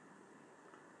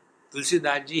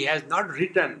 Tulsidas ji has not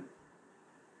written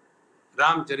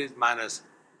Ramcharitmanas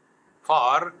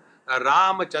for a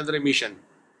Ramachandra mission.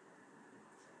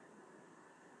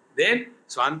 Then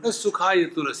Swanta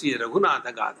Sukhaya Tulasi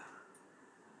Raghunatha Gatha.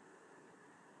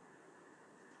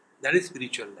 That is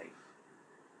spiritual life.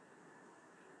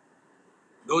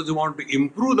 Those who want to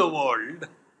improve the world,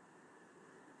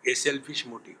 a selfish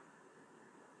motive.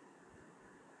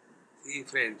 See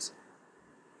friends,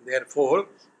 therefore,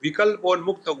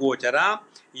 Vikalponmukta Gochara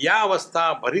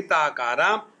Yavastha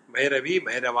Bharitakara Bhairavi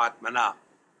Bhairavatmana.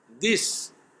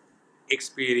 This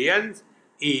experience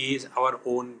is our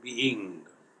own being.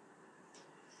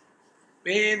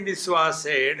 When this was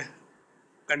said,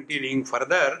 continuing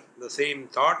further, the same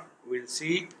thought we'll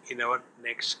see in our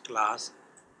next class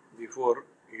before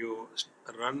you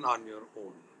run on your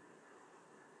own.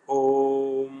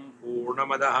 Om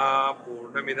Purnamadaha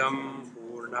Purnamidam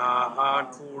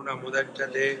Purnahat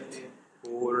Purnamudachyate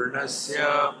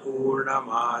Purnasya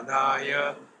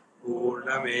Purnamadaya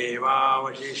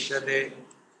Purnamevavashishyate.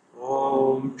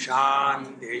 Om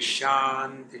Shanti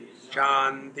Shanti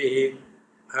Shanti.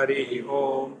 Hari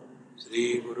Om.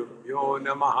 Shri Gurubhyo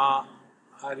Namaha.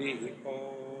 Hari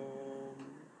Om.